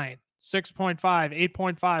 6.5,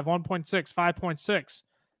 8.5, 1.6, 5.6.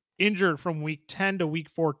 Injured from week 10 to week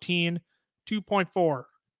 14, 2.4,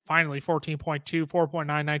 finally 14.2, 4.9,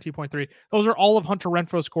 19.3. Those are all of Hunter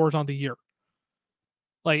Renfrow's scores on the year.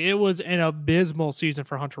 It was an abysmal season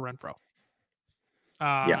for Hunter Renfrow.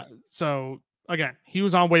 So, again, he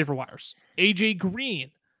was on waiver wires. AJ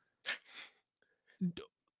Green.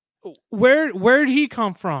 Where did he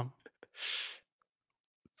come from?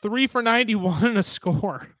 3 for 91 and a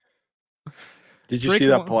score. Did you see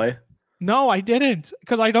that play? No, I didn't,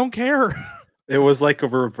 because I don't care. It was like a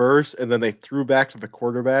reverse, and then they threw back to the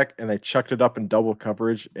quarterback, and they chucked it up in double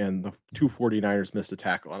coverage, and the 2 49ers missed a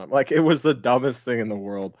tackle on him. It was the dumbest thing in the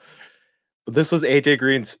world. But this was AJ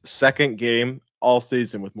Green's 2nd game all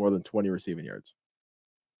season with more than 20 receiving yards.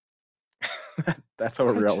 That's how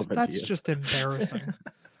irrelevant he is. That's just embarrassing.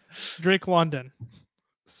 Drake London,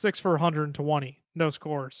 6 for 120, no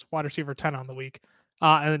scores, wide receiver 10 on the week.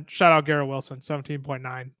 And then shout out Garrett Wilson,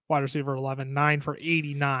 17.9, wide receiver 11, 9 for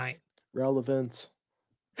 89. Relevance,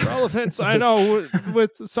 I know,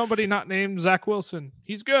 with somebody not named Zach Wilson.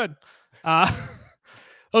 He's good.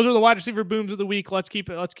 Those are the wide receiver booms of the week. Let's keep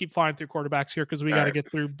flying through quarterbacks here because we got to get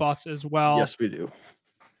through Bus as well. Yes, we do.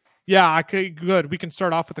 Yeah, okay, good. We can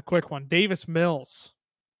start off with a quick one. Davis Mills,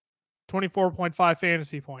 24.5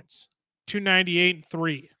 fantasy points, 298 and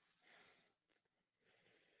 3.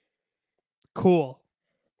 Cool.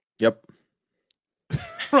 Yep.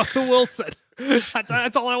 Russell Wilson.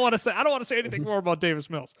 That's all I want to say. I don't want to say anything more about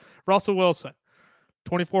Davis Mills. Russell Wilson,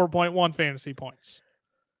 24.1 fantasy points.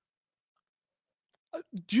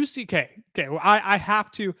 Juicy K. Okay, well, I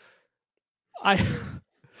have to.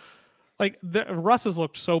 Russ has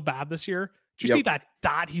looked so bad this year. Did you see that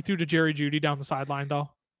dot he threw to Jerry Jeudy down the sideline though?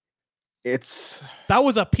 That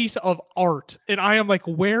was a piece of art, and I am like,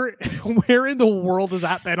 where in the world has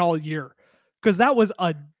that been all year? Because that was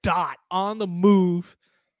a dot on the move.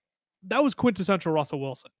 That was quintessential Russell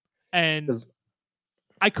Wilson, and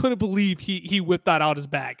I couldn't believe he whipped that out his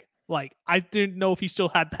bag. Like, I didn't know if he still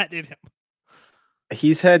had that in him.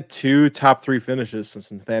 He's had 2 top 3 finishes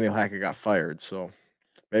since Nathaniel Hackett got fired, so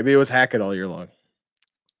maybe it was Hackett all year long.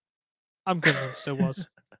 I'm convinced it was.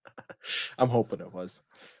 I'm hoping it was.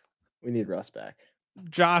 We need Russ back.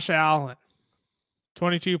 Josh Allen,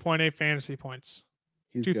 22.8 fantasy points.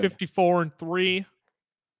 He's 254 and 3.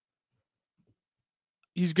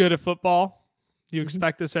 He's good at football. You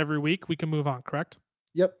expect this every week. We can move on, correct?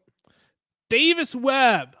 Yep. Davis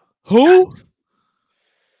Webb. Who? Yes.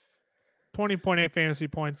 20.8 fantasy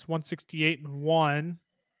points, 168 and 1.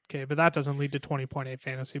 Okay, but that doesn't lead to 20.8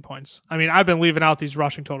 fantasy points. I mean, I've been leaving out these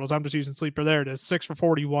rushing totals. I'm just using Sleeper. There it is. 6 for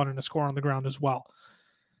 41 and a score on the ground as well.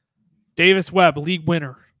 Davis Webb, league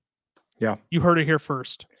winner. Yeah. You heard it here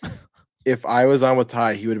first. If I was on with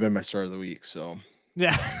Ty, he would have been my start of the week. So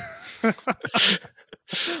yeah.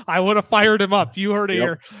 I would have fired him up. You heard it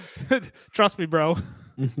here. Trust me, bro.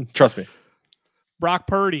 Trust me. Brock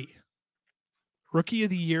Purdy. Rookie of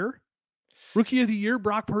the year? Rookie of the year,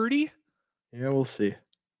 Brock Purdy? Yeah, we'll see.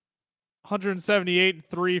 178 and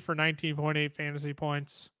 3 for 19.8 fantasy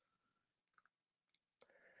points.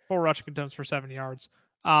 4 rushing attempts for 7 yards.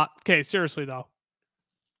 Okay, seriously though.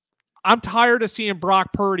 I'm tired of seeing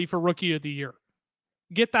Brock Purdy for rookie of the year.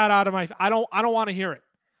 Get that out of my I don't want to hear it.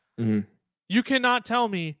 Mm-hmm. You cannot tell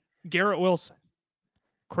me Garrett Wilson,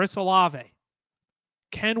 Chris Olave,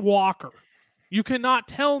 Ken Walker. You cannot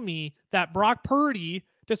tell me that Brock Purdy,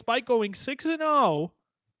 despite going 6-0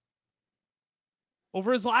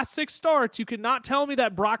 over his last 6 starts, you cannot tell me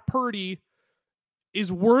that Brock Purdy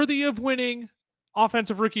is worthy of winning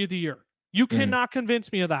Offensive Rookie of the Year. You cannot convince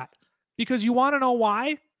me of that. Because you want to know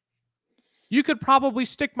why? You could probably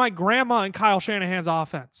stick my grandma in Kyle Shanahan's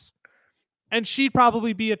offense, and she'd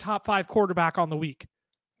probably be a top 5 quarterback on the week.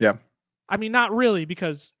 Yeah. I mean, not really,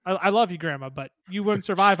 because I love you, Grandma, but you wouldn't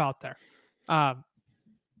survive out there.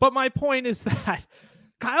 But my point is that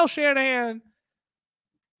Kyle Shanahan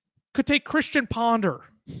could take Christian Ponder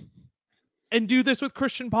and do this with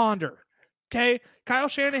Christian Ponder. Okay? Kyle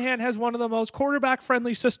Shanahan has one of the most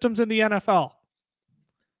quarterback-friendly systems in the NFL.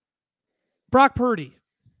 Brock Purdy,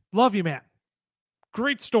 love you, man.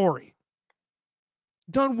 Great story.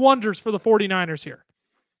 Done wonders for the 49ers here.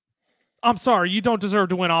 I'm sorry, you don't deserve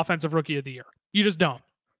to win Offensive Rookie of the Year. You just don't.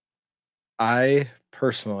 I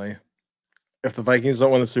personally, if the Vikings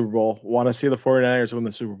don't win the Super Bowl, want to see the 49ers win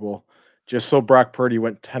the Super Bowl, just so Brock Purdy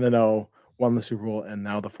went 10-0, won the Super Bowl, and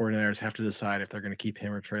now the 49ers have to decide if they're going to keep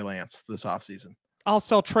him or Trey Lance this offseason. I'll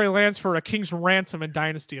sell Trey Lance for a king's ransom in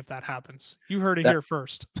Dynasty if that happens. You heard it here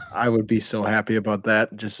first. I would be so happy about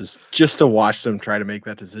that. Just to watch them try to make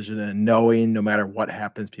that decision and knowing no matter what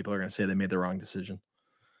happens, people are going to say they made the wrong decision.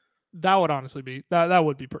 That would honestly be that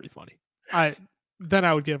would be pretty funny. Then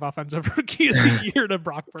I would give Offensive Rookie of the Year to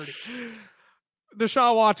Brock Purdy.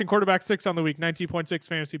 Deshaun Watson, quarterback 6 on the week, 19.6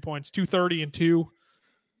 fantasy points, 230 and 2.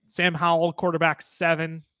 Sam Howell, quarterback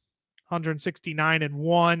 7. 169 and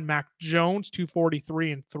 1. Mac Jones,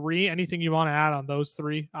 243 and 3. Anything you want to add on those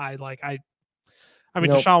 3? I mean,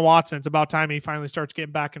 nope. Deshaun Watson, it's about time he finally starts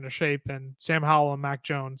getting back into shape. And Sam Howell and Mac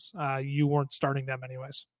Jones, you weren't starting them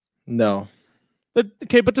anyways. No.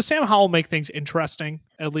 Okay, but does Sam Howell make things interesting,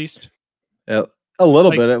 at least? Yeah, a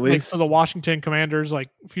little bit, at least. For the Washington Commanders,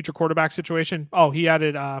 future quarterback situation. Oh, he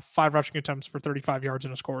added 5 rushing attempts for 35 yards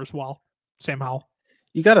and a score as well. Sam Howell.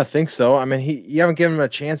 You got to think so. I mean, you haven't given him a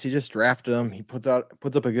chance. You just drafted him. He puts up a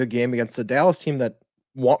good game against the Dallas team that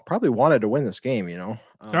probably wanted to win this game, you know?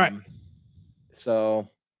 All right. So,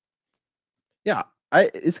 yeah,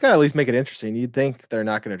 it's got to at least make it interesting. You'd think they're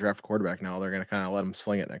not going to draft a quarterback now. They're going to kind of let him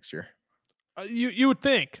sling it next year. You would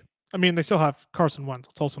think. I mean, they still have Carson Wentz.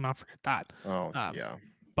 Let's also not forget that. Oh, yeah.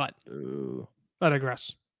 But I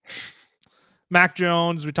digress. Mac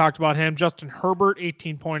Jones, we talked about him. Justin Herbert,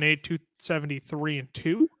 18.8, 273 and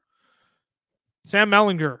 2. Sam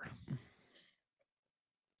Mellinger.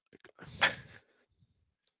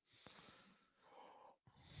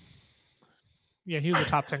 Yeah, he was a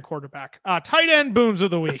top 10 quarterback. Tight end booms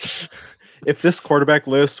of the week. If this quarterback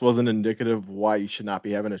list wasn't indicative of why you should not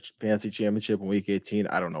be having a fantasy championship in week 18,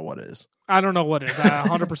 I don't know what is. I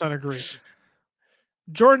 100% agree.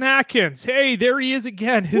 Jordan Atkins. Hey, there he is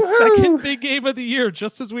again. His second big game of the year,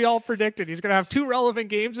 just as we all predicted. He's going to have 2 relevant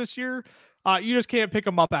games this year. You just can't pick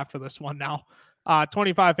him up after this one now.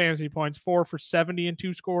 25 fantasy points, 4 for 70 and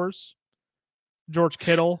 2 scores. George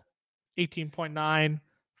Kittle, 18.9,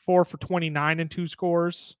 4 for 29 and 2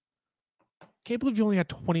 scores. Can't believe you only had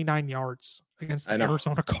 29 yards against the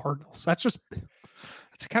Arizona Cardinals. That's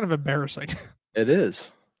kind of embarrassing. It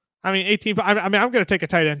is. I mean, 18. I'm going to take a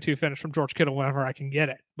tight end 2 finish from George Kittle whenever I can get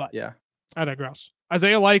it. But yeah, I digress.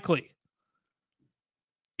 Isaiah Likely,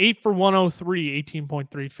 8 for 103,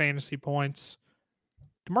 18.3 fantasy points.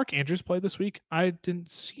 Did Mark Andrews play this week? I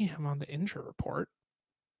didn't see him on the injury report.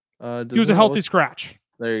 He was a healthy scratch.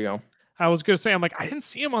 There you go. I was going to say, I'm like, I didn't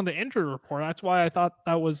see him on the injury report. That's why I thought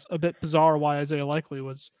that was a bit bizarre why Isaiah Likely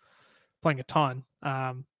was playing a ton.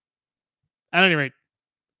 At any rate,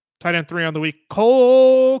 tight end 3 on the week,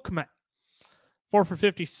 Cole Kmet. 4 for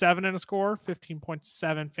 57 and a score,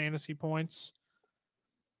 15.7 fantasy points.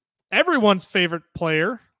 Everyone's favorite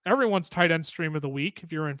player, everyone's tight end stream of the week,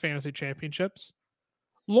 if you're in fantasy championships,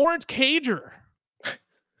 Lawrence Cager.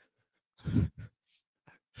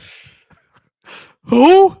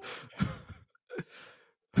 Who?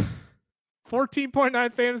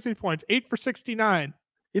 14.9 fantasy points, 8 for 69.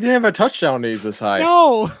 He didn't have a touchdown days this high.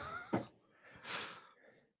 No.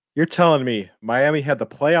 You're telling me Miami had the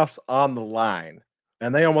playoffs on the line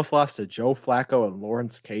and they almost lost to Joe Flacco and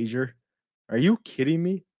Lawrence Cager? Are you kidding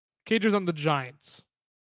me? Cager's on the Giants.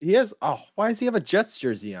 He is. Oh, why does he have a Jets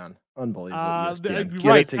jersey on? Unbelievable.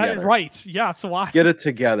 Get it together. Right. Yeah. So why? Get it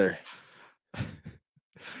together.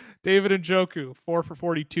 David Njoku, 4 for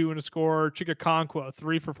 42 and a score. Chika Okonkwo,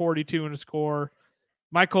 3 for 42 and a score.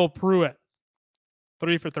 Michael Pruitt,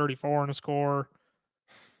 3 for 34 and a score.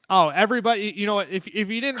 Oh, everybody, you know what? If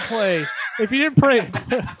you didn't play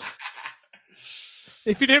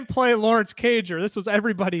Lawrence Cager, this was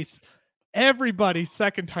everybody's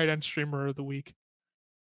second tight end streamer of the week.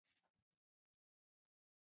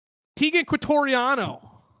 Tegan Quitoriano.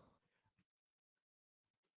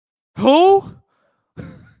 Who?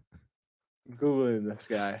 Googling this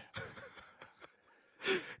guy.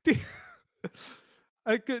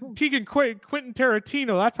 Quentin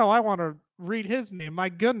Tarantino. That's how I want to read his name. My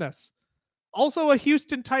goodness. Also a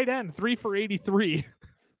Houston tight end, 3 for 83.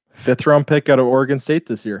 5th round pick out of Oregon State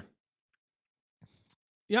this year.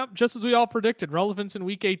 Yep, just as we all predicted. Relevance in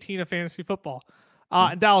week 18 of fantasy football.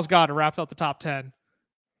 And Dallas Goedert wraps out the top 10.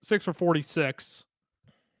 6 for 46.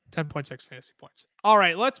 10.6 fantasy points. All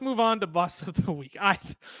right, let's move on to bust of the week.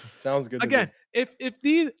 Sounds good. Again,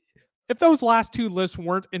 if those last 2 lists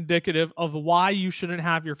weren't indicative of why you shouldn't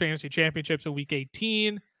have your fantasy championships in week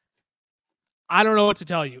 18, I don't know what to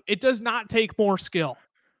tell you. It does not take more skill.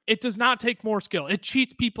 It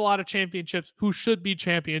cheats people out of championships who should be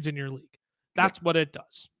champions in your league. That's what it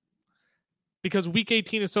does. Because week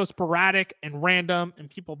 18 is so sporadic and random and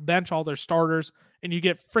people bench all their starters and you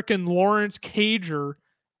get freaking Lawrence Cager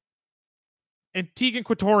and Tegan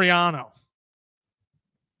Quitoriano.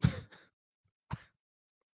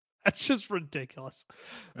 That's just ridiculous.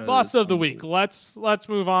 Boss of the week. Let's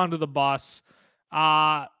move on to the boss.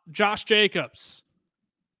 Josh Jacobs.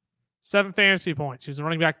 7 fantasy points. He was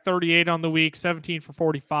running back 38 on the week, 17 for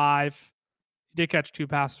 45. He did catch 2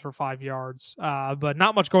 passes for 5 yards. But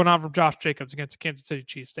not much going on from Josh Jacobs against the Kansas City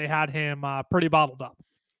Chiefs. They had him pretty bottled up.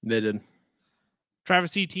 They did.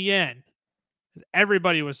 Travis Etienne, as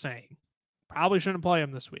everybody was saying, probably shouldn't play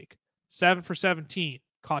him this week. 7 for 17.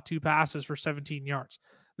 Caught 2 passes for 17 yards.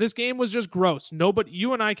 This game was just gross.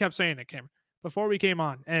 You and I kept saying it, Cameron, before we came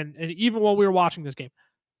on. And even while we were watching this game,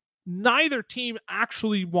 neither team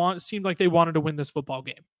actually seemed like they wanted to win this football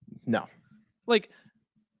game. No. Like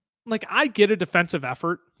I get a defensive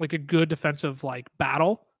effort, like a good defensive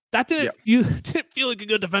battle. That didn't feel like a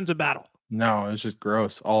good defensive battle. No, it was just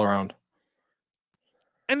gross all around.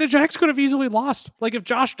 And the Jags could have easily lost. Like if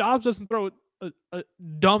Josh Dobbs doesn't throw a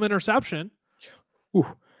dumb interception. Ooh.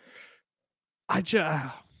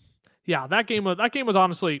 That game was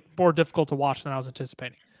honestly more difficult to watch than I was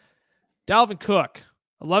anticipating. Dalvin Cook,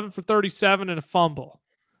 11 for 37 and a fumble.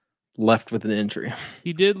 Left with an injury.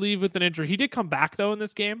 He did leave with an injury. He did come back though in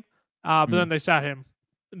this game, but then they sat him.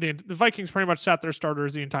 The Vikings pretty much sat their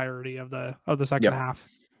starters the entirety of the second half.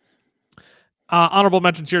 Honorable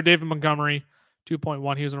mentions here: David Montgomery,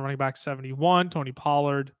 2.1. He was a running back 71. Tony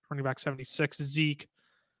Pollard, running back 76. Zeke,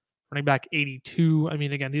 running back 82. I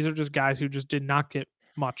mean, again, these are just guys who just did not get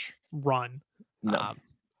much run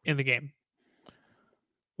in the game.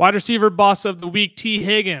 Wide receiver boss of the week, T.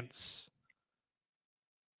 Higgins.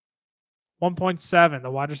 1.7. The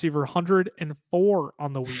wide receiver, 104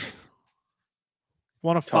 on the week.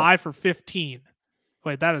 1 of 5 for 15.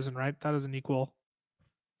 Wait, that isn't right. That isn't equal.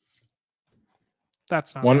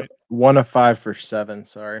 That's not one, right. 1 of 5 for 7.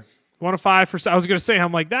 Sorry. 1 of 5 for. I was going to say,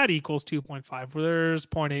 I'm like, that equals 2.5. There's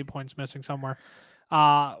 0.8 points missing somewhere.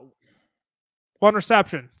 1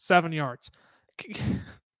 reception, 7 yards. Can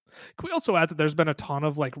we also add that there's been a ton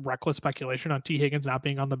of like reckless speculation on T. Higgins not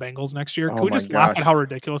being on the Bengals next year? Can we just laugh at how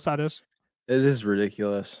ridiculous that is? It is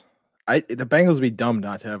ridiculous. The Bengals would be dumb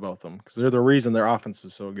not to have both of them because they're the reason their offense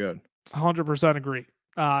is so good. 100% agree.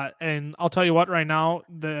 And I'll tell you what, right now,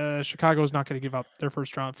 the Chicago is not going to give up their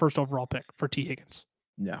first overall pick for T. Higgins.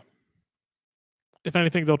 Yeah. If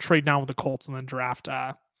anything, they'll trade down with the Colts and then draft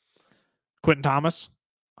Quentin Thomas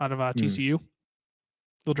out of TCU.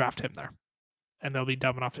 They'll draft him there. And they'll be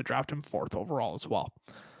dumb enough to draft him 4th overall as well.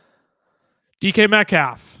 DK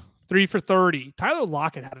Metcalf, 3 for 30. Tyler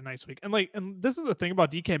Lockett had a nice week. And this is the thing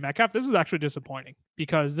about DK Metcalf. This is actually disappointing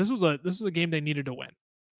because this was a game they needed to win.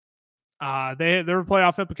 There were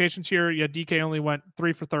playoff implications here. Yeah, DK only went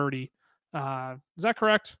 3 for 30. Is that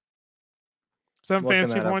correct? 7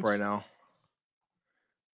 fantasy points right now.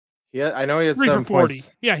 Yeah, I know he had 3 7 for 40. Points.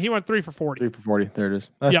 Yeah, he went 3 for 40. 3 for 40. There it is.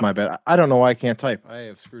 That's my bad. I don't know why I can't type. I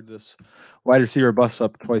have screwed this wide receiver bus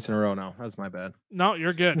up twice in a row now. That's my bad. No,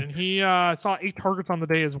 you're good. And he saw 8 targets on the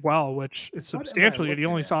day as well, which is substantial. He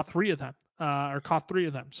only saw 3 of them, or caught 3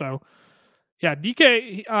 of them. So, yeah,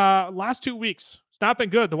 DK last 2 weeks it's not been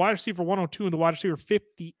good. The wide receiver 102 and the wide receiver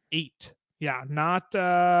 58. Yeah, not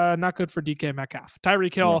good for DK Metcalf.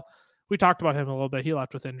 Tyreek Hill, we talked about him a little bit. He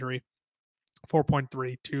left with injury.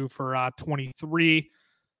 4.32 for 23.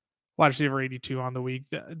 Wide receiver 82 on the week.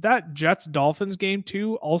 That Jets Dolphins game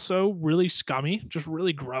too, also really scummy, just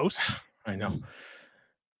really gross. I know.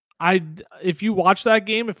 If you watch that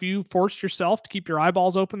game, if you forced yourself to keep your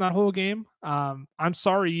eyeballs open that whole game, I'm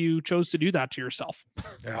sorry you chose to do that to yourself.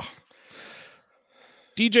 Yeah.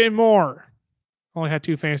 DJ Moore only had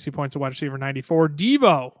 2 fantasy points at wide receiver 94.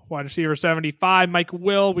 Devo, wide receiver 75. Mike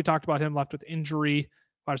Will, we talked about him, left with injury.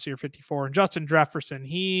 Wide receiver 54. And Justin Jefferson,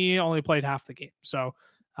 he only played half the game. So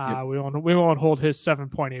we won't hold his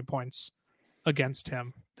 7.8 points against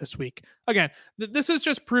him this week. Again, this is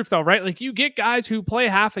just proof though, right? Like you get guys who play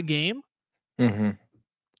half a game and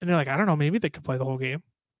they're like, I don't know, maybe they could play the whole game.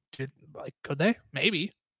 Could they?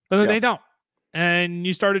 Maybe. But then they don't. And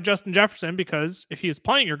you started Justin Jefferson because if he is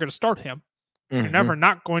playing, you're going to start him. You're never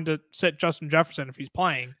not going to sit Justin Jefferson if he's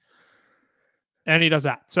playing. And he does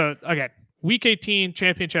that. So again, Week 18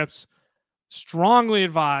 championships, strongly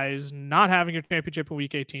advise not having your championship in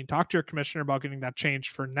Week 18. Talk to your commissioner about getting that changed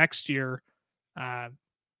for next year.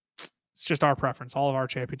 It's just our preference. All of our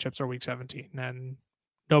championships are Week 17, and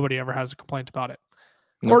nobody ever has a complaint about it.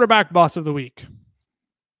 Nope. Quarterback bust of the week.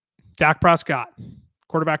 Dak Prescott,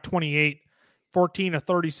 quarterback 28, 14 of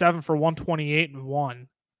 37 for 128 and 1.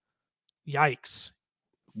 Yikes.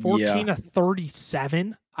 14 of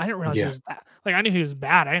 37? I didn't realize he was that. Like, I knew he was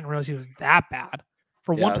bad. I didn't realize he was that bad.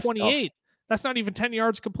 For 128, that's not even 10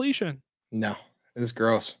 yards completion. No, it's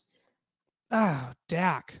gross.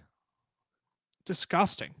 Dak.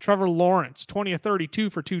 Disgusting. Trevor Lawrence, 20 of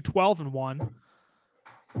 32 for 212 and 1.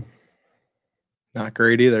 Not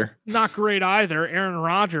great either. Not great either. Aaron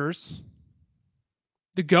Rodgers,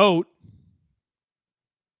 the GOAT.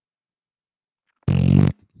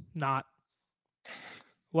 Not.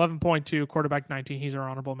 11.2, quarterback 19. He's our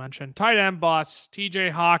honorable mention. Tight end bust,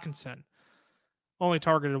 TJ Hawkinson. Only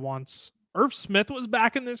targeted once. Irv Smith was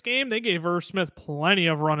back in this game. They gave Irv Smith plenty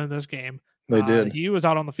of run in this game. They did. He was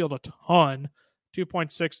out on the field a ton.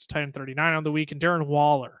 2.6 to tight end 39 on the week. And Darren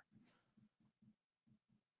Waller.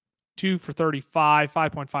 2 for 35.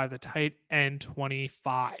 5.5 the tight end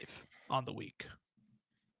 25 on the week.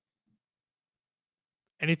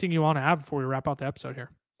 Anything you want to add before we wrap out the episode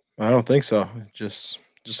here? I don't think so. Just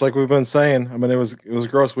like we've been saying. I mean, it was a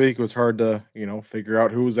gross week. It was hard to, figure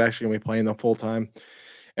out who was actually going to be playing them full time.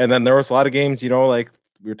 And then there was a lot of games, like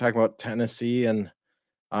we were talking about Tennessee and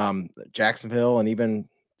Jacksonville and even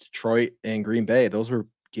Detroit and Green Bay. Those were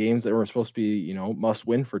games that were supposed to be, must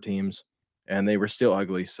win for teams, and they were still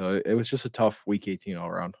ugly. So it was just a tough week 18 all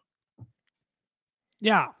around.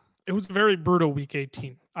 Yeah, it was a very brutal week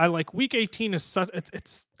 18. Week 18 is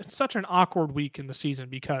it's such an awkward week in the season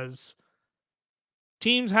because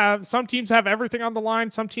some teams have everything on the line.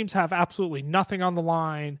 Some teams have absolutely nothing on the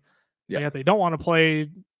line. Yeah. Yet they don't want to play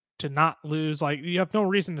to not lose. Like, you have no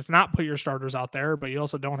reason to not put your starters out there, but you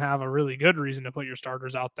also don't have a really good reason to put your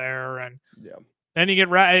starters out there. And then you get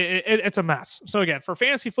it's a mess. So again, for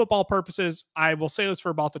fantasy football purposes, I will say this for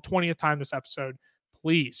about the 20th time this episode.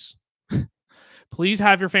 Please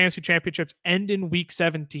have your fantasy championships end in week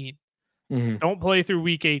 17. Don't play through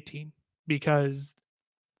week 18 because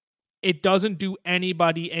it doesn't do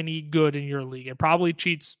anybody any good in your league. It probably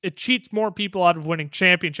cheats more people out of winning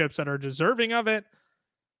championships that are deserving of it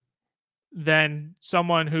than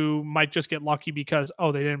someone who might just get lucky because,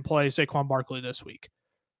 they didn't play Saquon Barkley this week.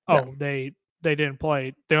 They didn't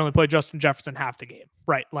play. They only played Justin Jefferson half the game.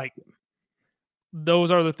 Right. Like,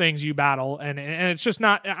 those are the things you battle. And it's just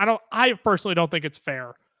not, I personally don't think it's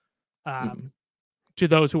fair to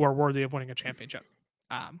those who are worthy of winning a championship.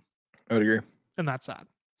 I would agree. And that's sad.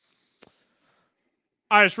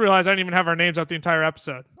 I just realized I didn't even have our names out the entire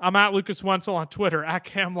episode. I'm at Lucas Wenzel on Twitter, at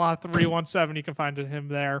Camlaw317. You can find him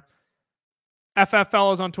there. FF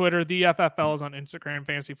Fellas on Twitter, the FF Fellas on Instagram,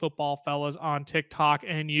 Fantasy Football Fellas on TikTok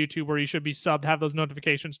and YouTube, where you should be subbed, have those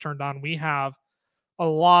notifications turned on. We have a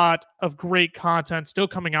lot of great content still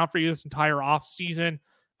coming out for you this entire off season.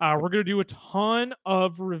 We're going to do a ton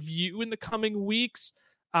of review in the coming weeks.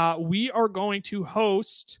 We are going to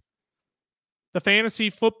host the Fantasy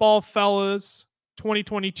Football Fellas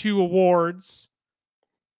 2022 awards.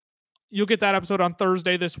 You'll get that episode on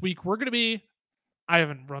Thursday this week. We're going to be, I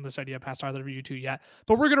haven't run this idea past either of you two yet,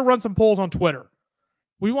 but we're going to run some polls on Twitter.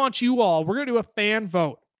 We want you all, we're going to do a fan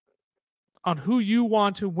vote on who you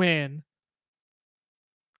want to win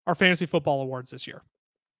our Fantasy Football Awards this year.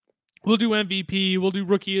 We'll do MVP, we'll do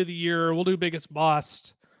Rookie of the Year, we'll do Biggest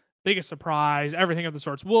Bust, Biggest Surprise, everything of the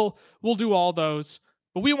sorts. We'll do all those,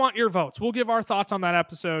 but we want your votes. We'll give our thoughts on that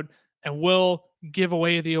episode, and we'll give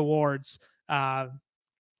away the awards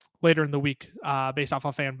later in the week based off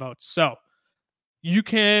of fan votes. So you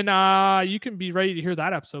can be ready to hear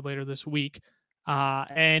that episode later this week.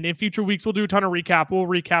 And in future weeks, we'll do a ton of recap. We'll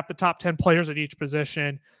recap the top 10 players at each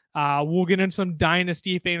position. We'll get into some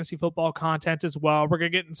dynasty fantasy football content as well. We're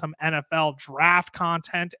going to get in some NFL draft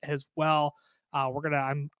content as well.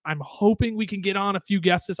 I'm hoping we can get on a few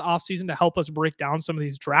guests this offseason to help us break down some of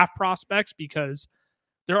these draft prospects, because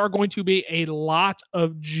there are going to be a lot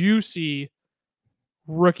of juicy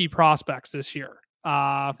rookie prospects this year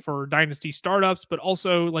for dynasty startups, but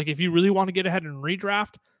also, like, if you really want to get ahead and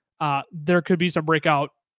redraft, there could be some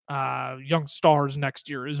breakout young stars next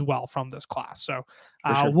year as well from this class. So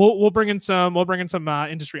sure. we'll bring in some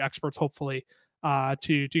industry experts, hopefully,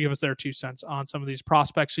 to give us their 2 cents on some of these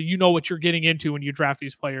prospects, so you know what you're getting into when you draft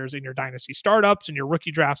these players in your dynasty startups and your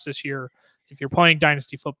rookie drafts this year, if you're playing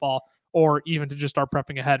dynasty football, or even to just start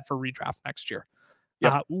prepping ahead for redraft next year.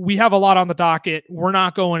 Yep. We have a lot on the docket. We're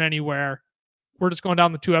not going anywhere. We're just going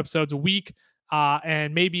down the 2 episodes a week.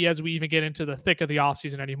 And maybe as we even get into the thick of the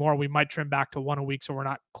offseason anymore, we might trim back to 1 a week, so we're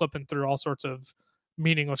not clipping through all sorts of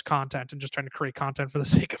meaningless content and just trying to create content for the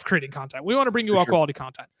sake of creating content. We want to bring you all quality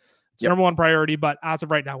content. It's number one priority, but as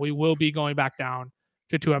of right now, we will be going back down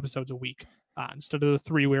to 2 episodes a week instead of the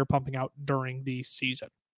 3 we were pumping out during the season.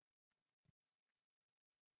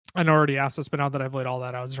 I know I already asked this, but now that I've laid all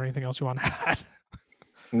that out, is there anything else you want to add?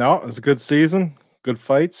 No, it was a good season, good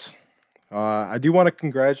fights. I do want to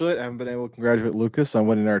congratulate. I haven't been able to congratulate Lucas on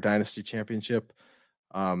winning our Dynasty Championship.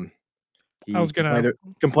 He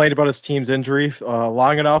complained about his team's injury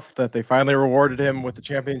long enough that they finally rewarded him with the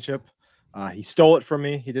championship. He stole it from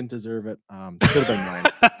me. He didn't deserve it. Should have been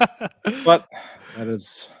mine. But that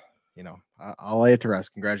is, I'll lay it to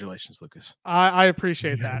rest. Congratulations, Lucas. I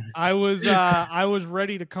appreciate that. I was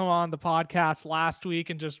ready to come on the podcast last week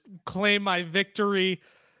and just claim my victory.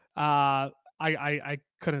 I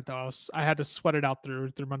couldn't, though. I had to sweat it out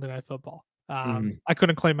through Monday Night Football. I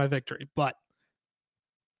couldn't claim my victory, but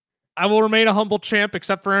I will remain a humble champ,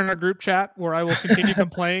 except for in our group chat, where I will continue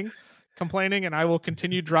complaining, and I will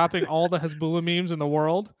continue dropping all the Hezbollah memes in the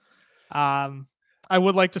world. I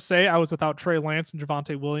would like to say I was without Trey Lance and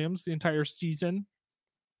Javonte Williams the entire season.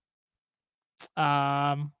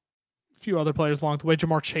 A few other players along the way.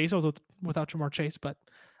 Jamar Chase, I was without Jamar Chase, but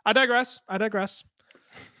I digress.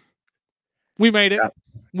 We made it.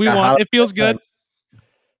 We won. It feels good.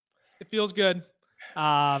 It feels good.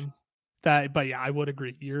 But yeah, I would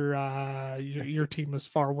agree. Your team is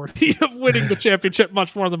far worthy of winning the championship,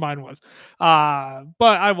 much more than mine was. But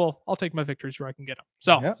I'll take my victories where I can get them.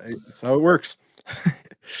 So yeah, that's how it works.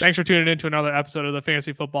 Thanks for tuning in to another episode of the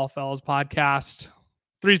Fantasy Football Fellas podcast.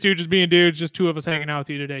 3 Stooges being dudes, just 2 of us hanging out with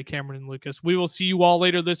you today, Cameron and Lucas. We will see you all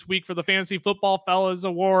later this week for the Fantasy Football Fellas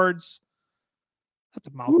Awards. That's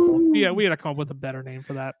a mouthful. Woo. Yeah, we had to come up with a better name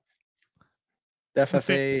for that.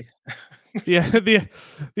 FFA. Yeah, the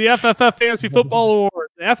FFF Fantasy Football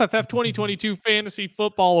Awards. The FFF 2022 Fantasy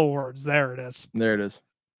Football Awards. There it is. There it is.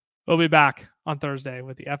 We'll be back on Thursday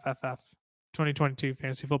with the FFF 2022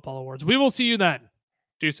 Fantasy Football Awards. We will see you then.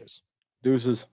 Deuces.